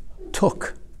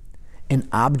took an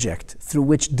object through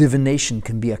which divination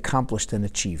can be accomplished and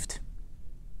achieved.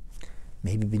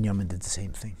 Maybe Binyamin did the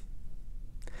same thing.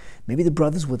 Maybe the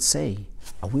brothers would say,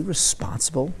 are we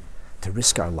responsible to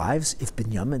risk our lives if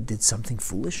Binyamin did something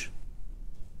foolish?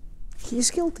 He's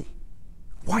guilty.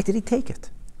 Why did he take it?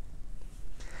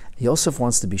 Yosef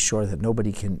wants to be sure that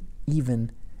nobody can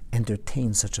even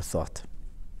entertain such a thought.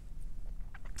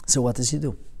 So what does he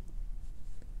do?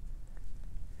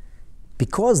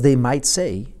 Because they might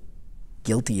say,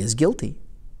 guilty is guilty,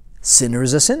 sinner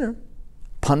is a sinner,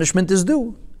 punishment is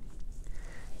due.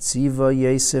 Tziva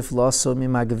Yosef laso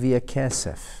mimagavia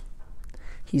kesef.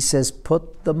 He says,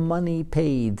 put the money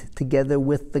paid together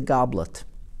with the goblet,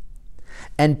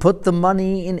 and put the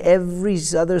money in every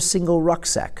other single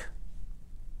rucksack.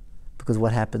 Because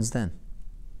what happens then?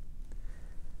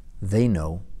 They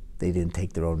know they didn't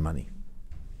take their own money.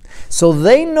 So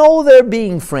they know they're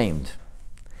being framed.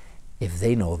 If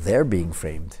they know they're being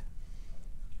framed,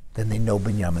 then they know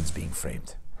Binyamin's being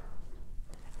framed.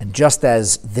 And just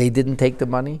as they didn't take the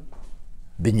money,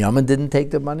 Binyamin didn't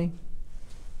take the money,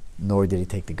 nor did he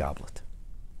take the goblet.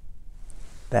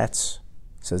 That's,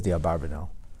 says the Abarbanel,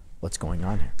 what's going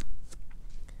on here.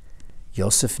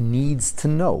 Yosef needs to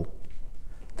know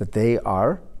that they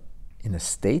are in a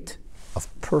state of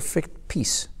perfect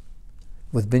peace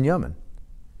with Binyamin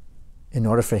in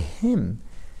order for him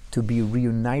to be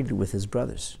reunited with his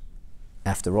brothers.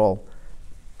 After all,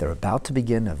 they're about to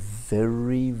begin a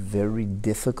very, very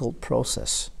difficult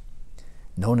process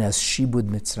known as Shibud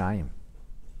Mitzrayim.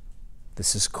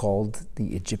 This is called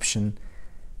the Egyptian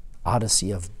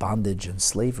odyssey of bondage and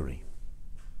slavery.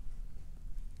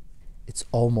 It's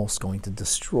almost going to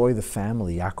destroy the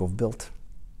family Yaakov built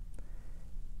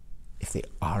if they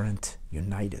aren't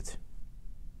united.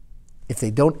 If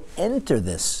they don't enter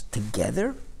this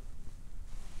together,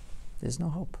 there's no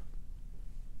hope.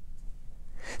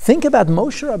 Think about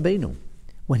Moshe Rabbeinu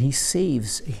when he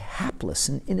saves a hapless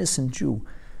and innocent Jew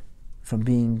from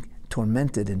being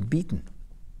tormented and beaten,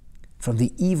 from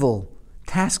the evil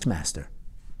taskmaster.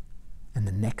 And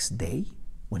the next day,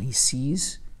 when he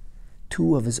sees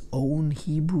two of his own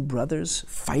Hebrew brothers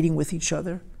fighting with each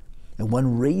other, and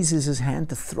one raises his hand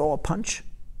to throw a punch,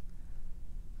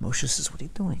 Moshe says, "What are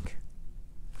you doing?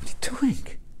 What are you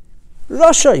doing?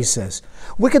 Rasha," he says,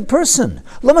 "wicked person.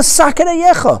 Lama saket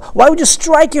ayecha. Why would you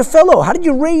strike your fellow? How did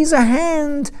you raise a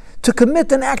hand to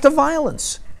commit an act of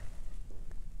violence?"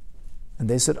 And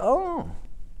they said, "Oh,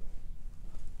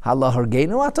 Hala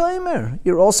hargenu ataimer.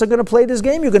 You're also going to play this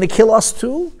game? You're going to kill us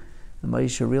too?" And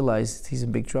Moshe realized he's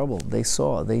in big trouble. They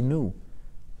saw, they knew.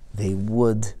 They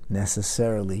would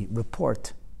necessarily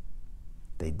report.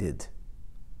 They did.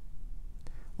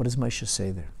 What does Moshe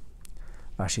say there?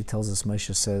 Rashi tells us,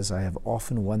 Moshe says, "I have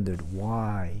often wondered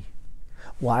why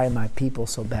are my people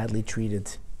so badly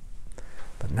treated?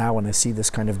 But now when I see this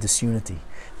kind of disunity,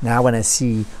 now when I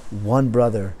see one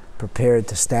brother prepared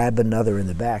to stab another in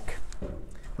the back,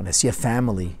 when I see a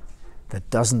family that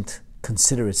doesn't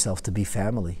consider itself to be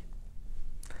family,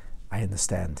 I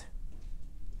understand."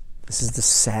 This is the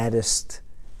saddest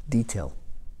detail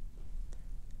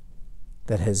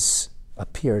that has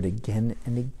appeared again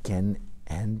and again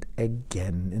and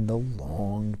again in the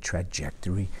long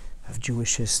trajectory of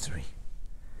Jewish history.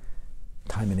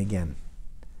 Time and again,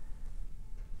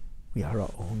 we are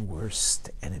our own worst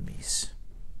enemies.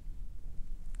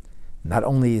 Not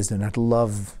only is there not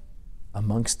love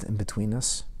amongst and between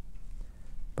us,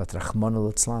 but Rachmana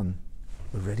litzlan,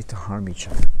 we're ready to harm each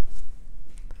other.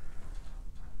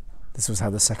 This was how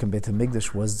the second Beit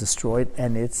HaMikdash was destroyed,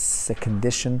 and it's a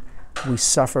condition we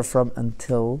suffer from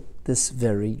until this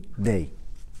very day.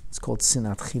 It's called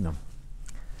sinat chinam.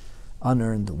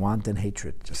 Unearned want and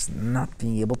hatred, just not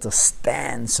being able to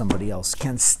stand somebody else,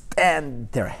 can't stand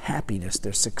their happiness,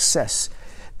 their success,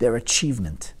 their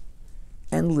achievement.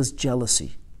 Endless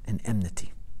jealousy and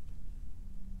enmity.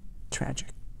 Tragic.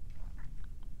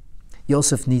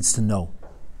 Yosef needs to know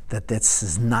that this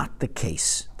is not the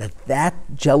case,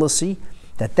 that jealousy,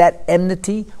 that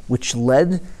enmity which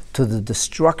led to the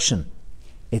destruction,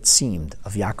 it seemed,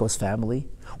 of Yaakov's family,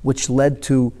 which led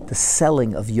to the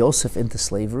selling of Yosef into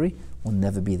slavery, will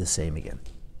never be the same again.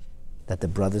 That the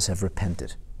brothers have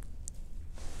repented.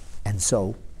 And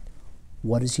so,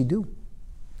 what does he do?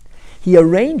 He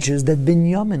arranges that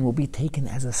Binyamin will be taken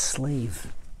as a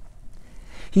slave.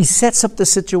 He sets up the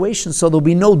situation so there'll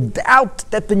be no doubt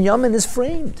that Binyamin is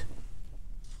framed.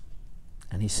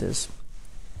 And he says,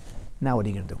 now what are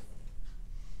you going to do?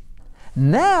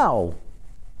 Now,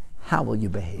 how will you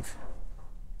behave?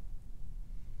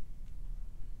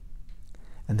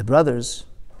 And the brothers,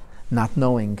 not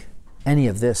knowing any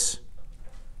of this,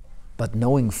 but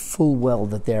knowing full well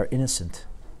that they are innocent,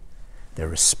 their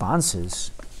response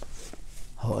is,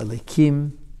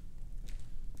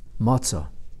 𝐒𝐋𝐀𝐕𝐄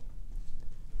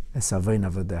esavein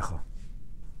avodecha.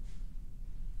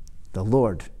 The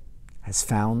Lord has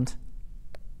found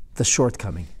the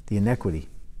shortcoming, the inequity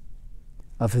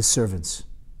of his servants.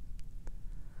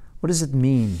 What does it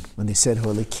mean when they said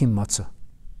𝐒𝐋𝐀𝐕𝐄?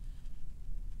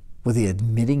 Were they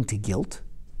admitting to guilt?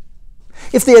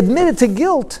 If they admitted to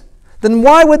guilt, then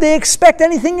why would they expect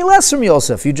anything less from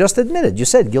Yosef? You just admitted. You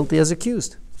said guilty as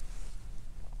accused.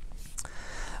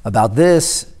 About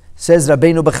this, says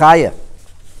Rabbeinu Bechaya,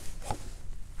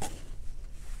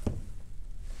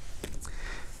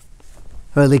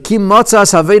 𝐒𝐋𝐀𝐕𝐄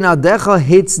esavein avodecha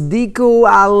hitzdiku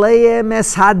aleim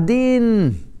es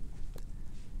hadin.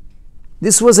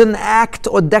 This was an act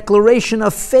or declaration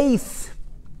of faith.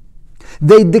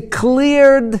 They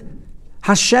declared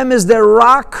Hashem is their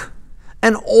rock,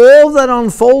 and all that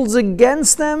unfolds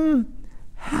against them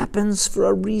happens for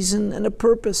a reason and a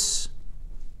purpose.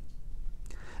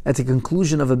 At the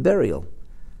conclusion of a burial,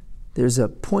 there's a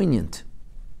poignant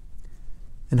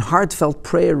and heartfelt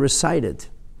prayer recited.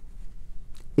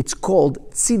 It's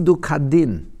called tziduk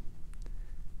hadin,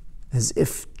 as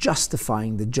if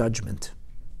justifying the judgment.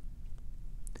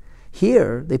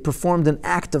 Here, they performed an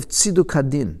act of tziduk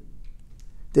hadin.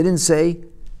 They didn't say,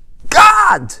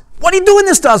 God, what are you doing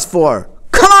this to us for?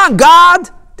 Come on, God,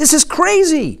 this is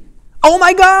crazy. Oh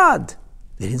my God.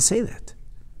 They didn't say that.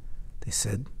 They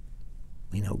said,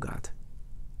 we know God.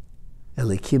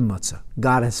 𝐒𝐋𝐀𝐕𝐄,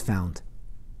 God has found.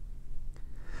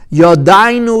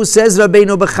 Yodainu, says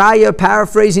Rabbeinu Bechaya,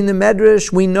 paraphrasing the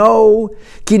Medrash, we know,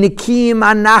 ki nikim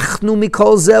anachnu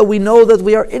mikol zeh, we know that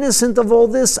we are innocent of all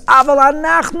this, aval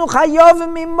anachnu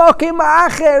chayovim mimokim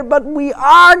acher, but we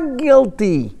are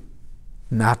guilty,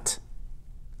 not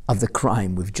of the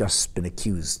crime we've just been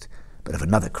accused, but of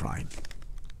another crime,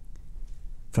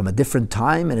 from a different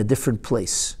time and a different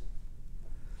place.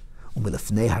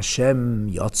 Umilefnei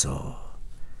Hashem yotzo,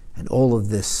 and all of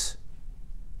this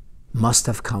must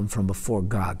have come from before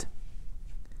God.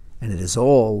 And it is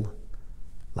all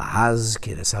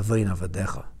lahazkir es avoin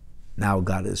avadecha. Now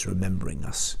God is remembering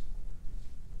us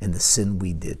in the sin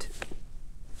we did.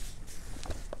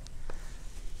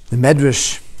 The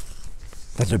Medrash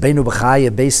that Rabbeinu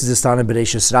Bechaya bases this on in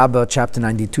Bereshis Rabbah, chapter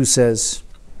 92 says,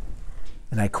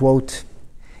 and I quote,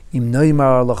 Im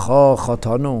noimar lecha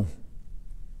chatanu,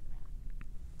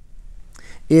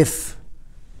 if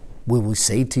will we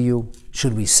say to you,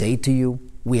 should we say to you,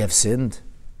 we have sinned?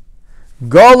 We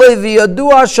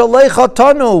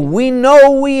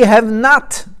know we have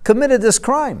not committed this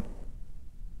crime.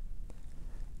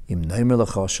 And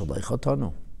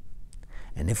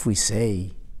if we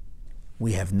say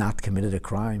we have not committed a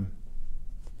crime,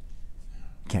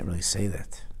 we can't really say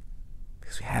that,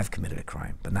 because we have committed a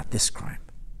crime, but not this crime.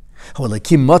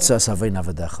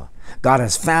 God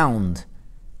has found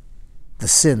the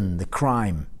sin, the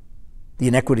crime, the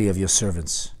iniquity of your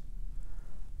servants.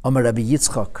 Amar Rabbi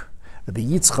Yitzchak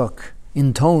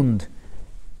intoned,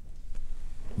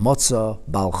 Motza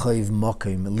bal chayv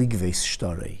mokim ligveis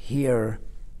shtare. Here,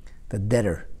 the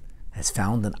debtor has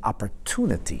found an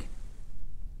opportunity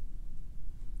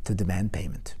to demand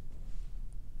payment.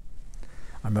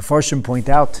 Our Mefarshim point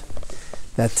out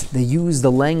that they use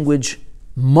the language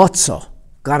motza,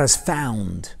 God has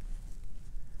found,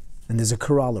 and there's a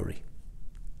corollary.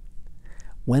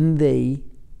 When the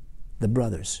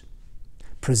brothers,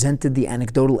 presented the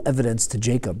anecdotal evidence to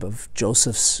Jacob of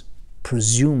Joseph's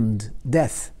presumed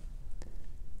death,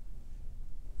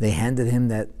 they handed him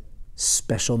that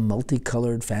special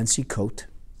multicolored fancy coat,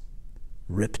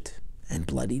 ripped and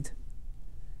bloodied,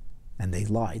 and they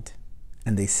lied.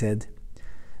 And they said,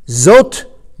 Zot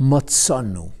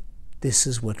matzanu, this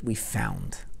is what we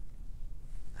found.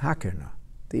 Hakerna,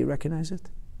 do you recognize it?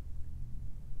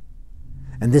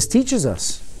 And this teaches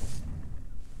us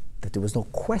that there was no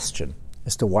question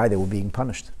as to why they were being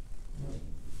punished.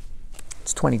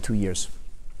 It's 22 years.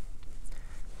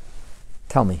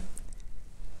 Tell me,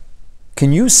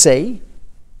 can you say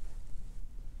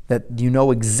that you know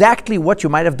exactly what you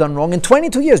might have done wrong in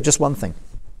 22 years? Just one thing.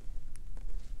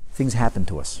 Things happen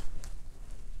to us.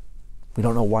 We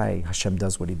don't know why Hashem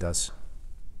does what He does.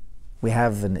 We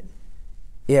have an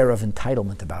air of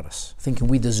entitlement about us, thinking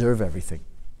we deserve everything.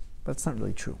 But it's not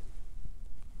really true.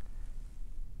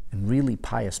 And really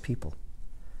pious people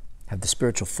have the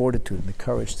spiritual fortitude and the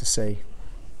courage to say,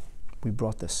 we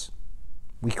brought this.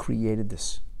 We created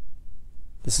this.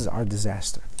 This is our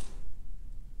disaster.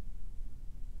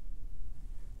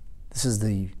 This is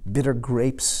the bitter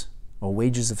grapes or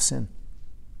wages of sin.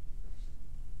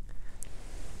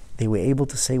 They were able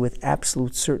to say with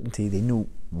absolute certainty they knew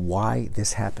why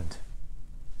this happened.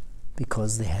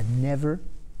 Because they had never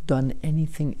done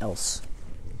anything else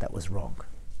that was wrong.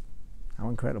 How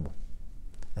incredible.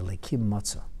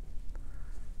 𝐒𝐋𝐀𝐕𝐄.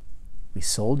 We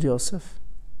sold Yosef,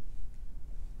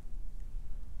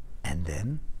 and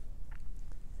then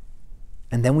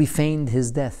we feigned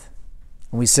his death.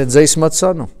 And we said, Zeis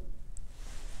matzanu.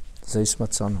 Zeis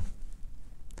matzanu.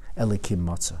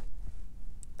 𝐒𝐋𝐀𝐕𝐄.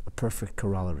 A perfect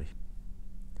corollary.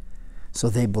 So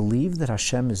they believe that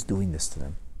Hashem is doing this to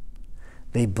them.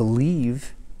 They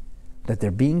believe that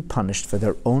they're being punished for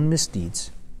their own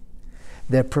misdeeds.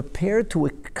 They're prepared to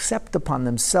accept upon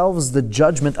themselves the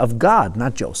judgment of God,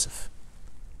 not Joseph.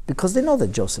 Because they know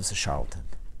that Joseph's a charlatan.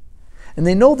 And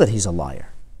they know that he's a liar.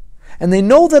 And they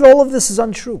know that all of this is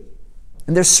untrue.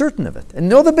 And they're certain of it. And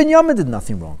know that Binyamin did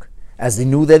nothing wrong. As they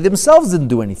knew they themselves didn't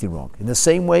do anything wrong. In the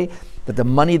same way that the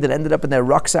money that ended up in their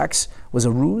rucksacks was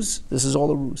a ruse, this is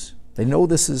all a ruse. They know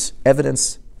this is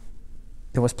evidence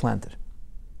that was planted.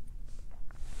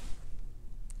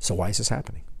 So why is this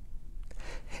happening?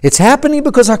 It's happening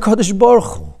because HaKadosh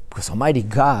Baruch Hu, because Almighty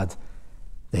God,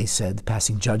 they said,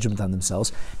 passing judgment on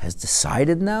themselves, has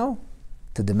decided now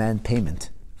to demand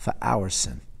payment for our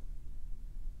sin.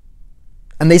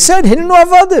 And they said, Hinenu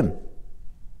avadim.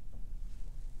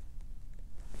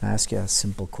 ask you a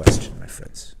simple question, my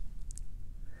friends.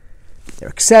 They're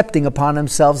accepting upon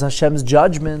themselves Hashem's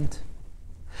judgment.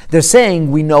 They're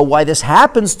saying, we know why this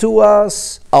happens to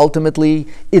us. Ultimately,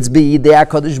 it's b'yidei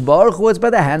HaKadosh Baruch Hu, it's by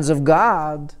the hands of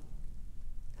God.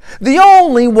 The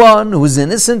only one who's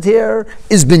innocent here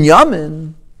is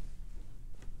Binyamin.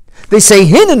 They say,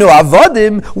 Hinenu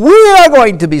avadim, we are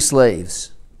going to be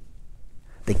slaves.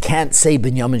 They can't say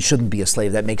Binyamin shouldn't be a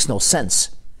slave. That makes no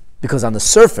sense. Because on the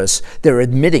surface, they're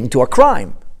admitting to a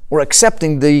crime or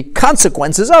accepting the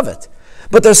consequences of it.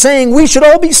 But they're saying we should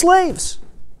all be slaves.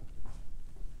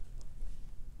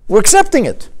 We're accepting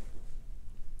it.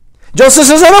 Joseph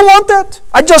says, I don't want that.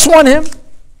 I just want him.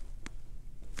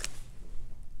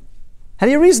 How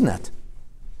do you reason that?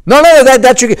 No,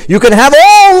 that you can have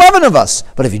all 11 of us.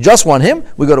 But if you just want him,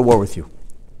 we go to war with you.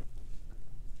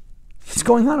 What's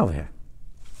going on over here?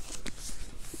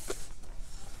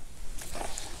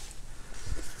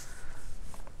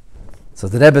 So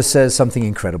the Rebbe says something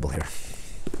incredible here.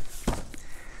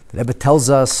 The Rebbe tells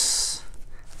us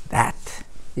that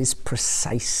is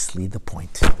precisely the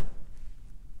point.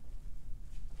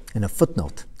 In a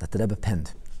footnote that the Rebbe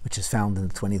penned, which is found in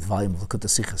the 20th volume of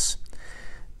𝐒𝐋𝐀𝐕𝐄,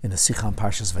 in a Sikha on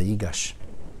Parshas Vayigash,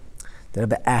 the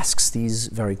Rebbe asks these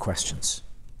very questions.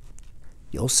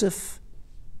 Yosef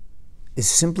is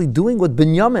simply doing what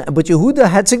Binyamin, but Yehudah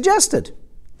had suggested.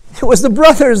 It was the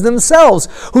brothers themselves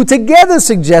who together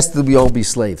suggested we all be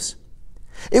slaves.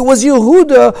 It was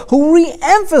Yehudah who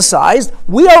re-emphasized,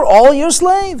 we are all your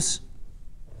slaves.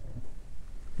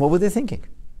 What were they thinking?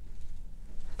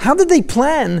 How did they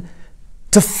plan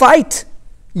to fight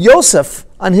Yosef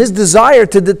on his desire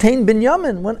to detain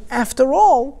Binyamin when, after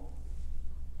all,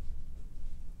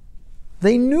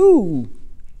 they knew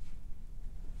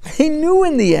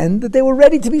in the end that they were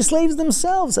ready to be slaves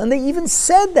themselves, and they even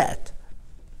said that.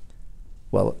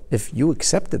 Well, if you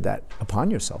accepted that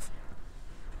upon yourself,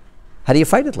 how do you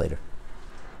fight it later?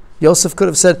 Yosef could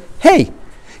have said, hey,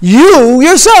 you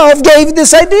yourself gave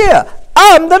this idea.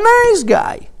 I'm the nice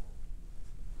guy.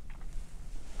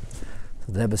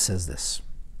 So the Rebbe says this.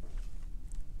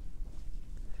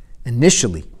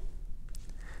 Initially,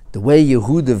 the way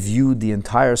Yehudah viewed the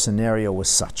entire scenario was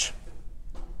such.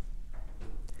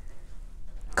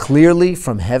 Clearly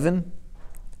from heaven,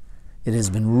 it has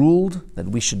been ruled that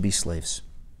we should be slaves.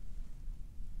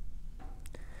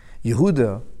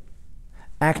 Yehudah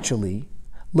actually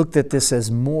looked at this as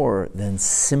more than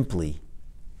simply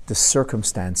the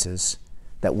circumstances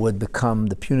that would become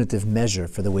the punitive measure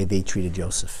for the way they treated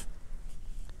Yosef.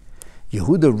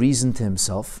 Yehudah reasoned to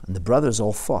himself, and the brothers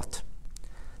all thought,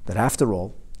 that after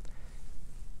all,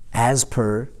 as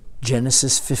per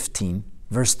Genesis 15,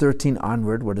 verse 13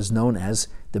 onward, what is known as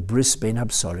the Bris Bein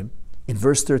Habsarim, in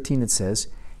verse 13 it says,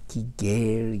 Ki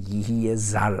ger yihye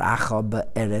zaracha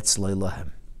be'eretz lo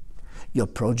lahem. Your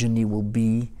progeny will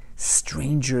be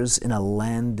strangers in a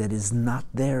land that is not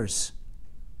theirs.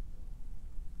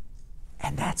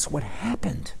 And that's what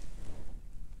happened.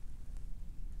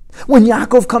 When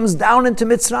Yaakov comes down into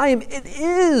Mitzrayim, it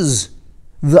is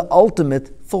the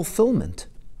ultimate fulfillment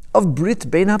of Brit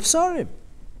Bein Habsarim.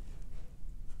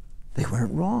 They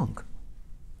weren't wrong.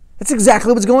 That's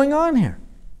exactly what's going on here.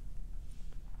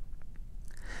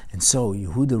 And so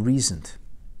Yehudah reasoned,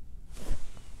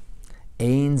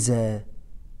 Ein ze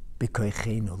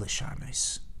b'koichenu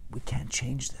l'sharnos. We can't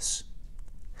change this.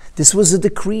 This was a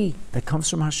decree that comes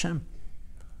from Hashem.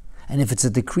 And if it's a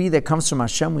decree that comes from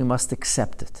Hashem, we must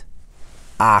accept it.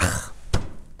 Ach,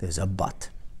 there's a but.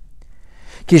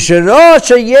 When he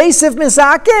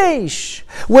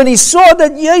saw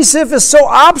that Yosef is so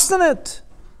obstinate,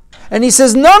 and he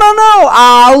says, no,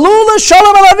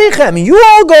 you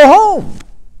all go home.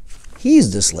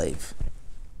 He's the slave.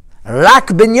 Rak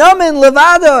Binyamin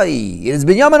levadai. It is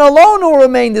Binyamin alone who will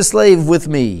remain the slave with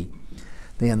me.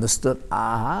 They understood,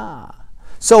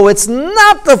 so it's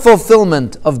not the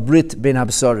fulfillment of Brit Bein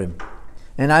Habsarim.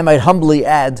 And I might humbly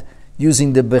add,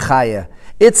 using the Bechaya,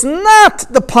 it's not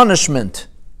the punishment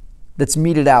that's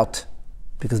meted out,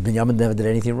 because Binyamin never did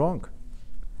anything wrong.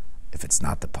 If it's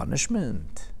not the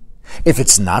punishment, if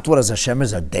it's not what Hashem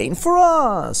has ordained for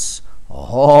us,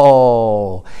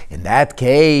 in that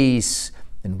case,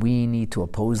 then we need to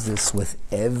oppose this with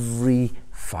every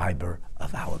fiber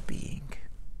of our being.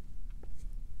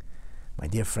 My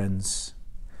dear friends,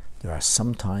 there are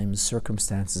sometimes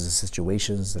circumstances and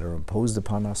situations that are imposed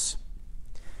upon us,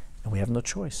 and we have no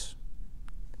choice.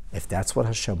 If that's what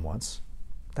Hashem wants,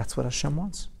 that's what Hashem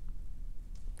wants.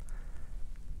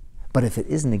 But if it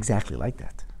isn't exactly like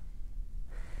that,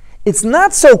 it's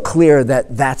not so clear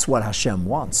that that's what Hashem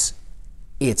wants.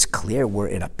 It's clear we're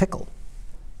in a pickle.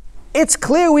 It's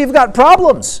clear we've got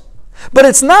problems. But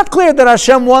it's not clear that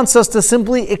Hashem wants us to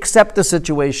simply accept the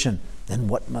situation. Then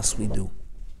what must we do?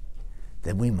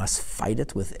 Then we must fight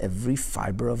it with every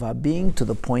fiber of our being to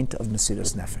the point of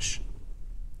Mesiras Nefesh.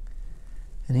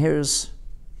 And here's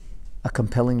a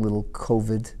compelling little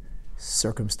COVID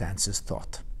circumstances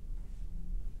thought.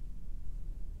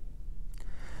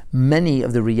 Many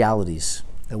of the realities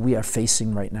that we are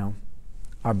facing right now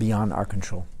are beyond our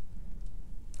control.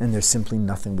 And there's simply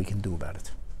nothing we can do about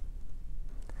it.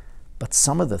 But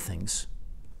some of the things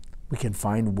we can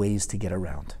find ways to get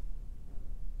around.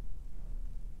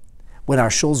 When our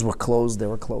shuls were closed, they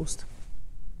were closed.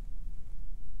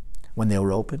 When they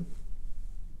were open,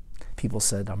 people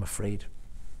said, I'm afraid.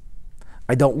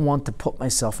 I don't want to put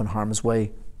myself in harm's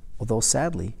way, although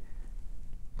sadly,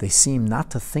 they seem not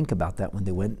to think about that when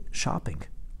they went shopping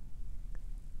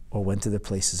or went to their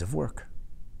places of work.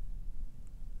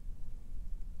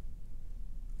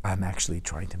 I'm actually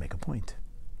trying to make a point.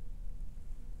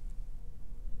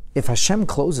 If Hashem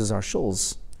closes our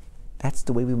shuls, that's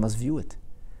the way we must view it.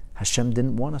 Hashem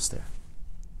didn't want us there.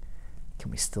 Can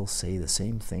we still say the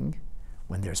same thing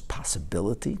when there's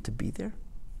possibility to be there?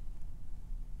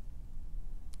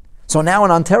 So now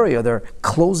in Ontario, they're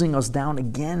closing us down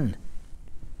again,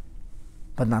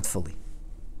 but not fully.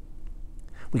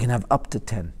 We can have up to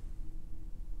 10.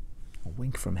 A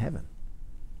wink from heaven.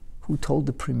 Who told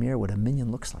the premier what a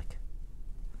minyan looks like?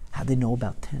 How'd they know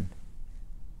about 10?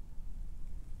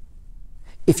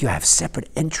 If you have separate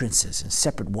entrances and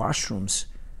separate washrooms,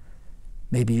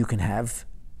 maybe you can have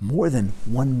more than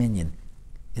one minyan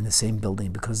in the same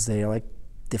building because they are like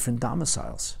different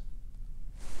domiciles.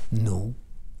 No,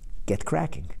 get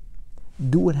cracking.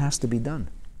 Do what has to be done.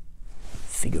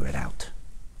 Figure it out.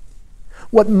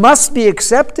 What must be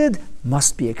accepted,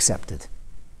 must be accepted.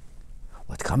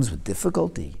 What comes with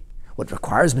difficulty, what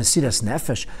requires Mesiras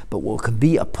Nefesh, but what can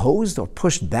be opposed or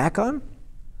pushed back on,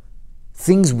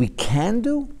 things we can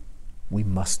do, we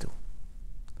must do.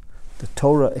 The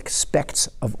Torah expects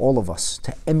of all of us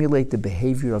to emulate the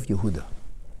behavior of Yehudah.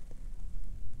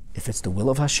 If it's the will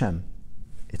of Hashem,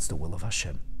 it's the will of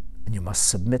Hashem. And you must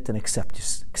submit and accept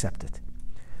it.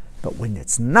 But when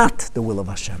it's not the will of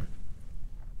Hashem,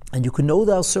 and you can know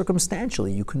that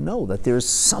circumstantially, you can know that there is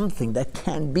something that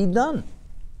can be done,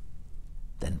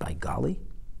 then by golly,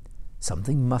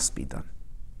 something must be done.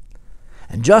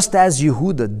 And just as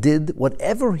Yehudah did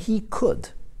whatever he could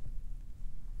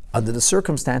under the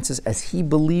circumstances as he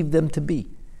believed them to be,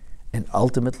 and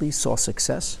ultimately saw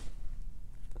success,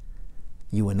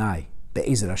 you and I,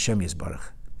 Be'ezer Hashem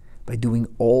Yisbarach, by doing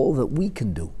all that we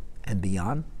can do and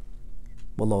beyond,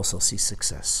 will also see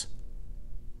success.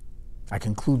 I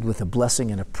conclude with a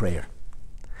blessing and a prayer.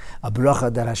 A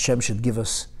bracha that Hashem should give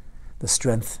us the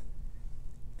strength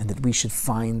and that we should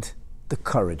find the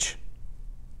courage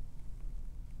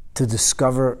to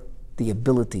discover the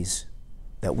abilities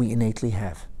that we innately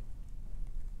have.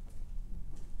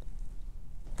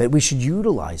 That we should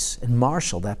utilize and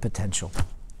marshal that potential.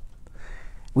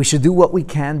 We should do what we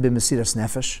can b'mesiras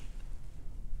nefesh,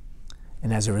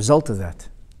 and as a result of that,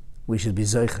 we should be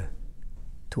zoiche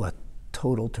to a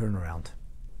total turnaround,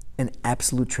 an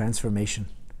absolute transformation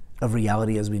of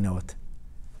reality as we know it.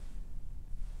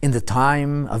 In the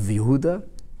time of Yehudah,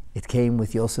 it came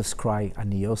with Yosef's cry,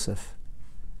 Ani Yosef.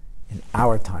 In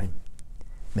our time,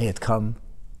 may it come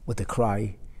with the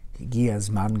cry, Higia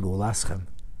Zman Gulaschem.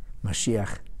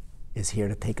 Mashiach is here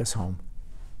to take us home.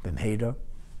 B'mheira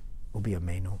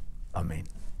u'b'yameinu. Amen.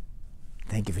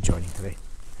 Thank you for joining today.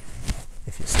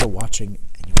 If you're still watching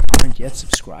and you aren't yet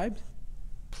subscribed,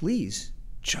 please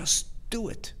just do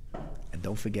it. And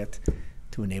don't forget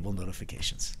to enable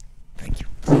notifications. Thank you.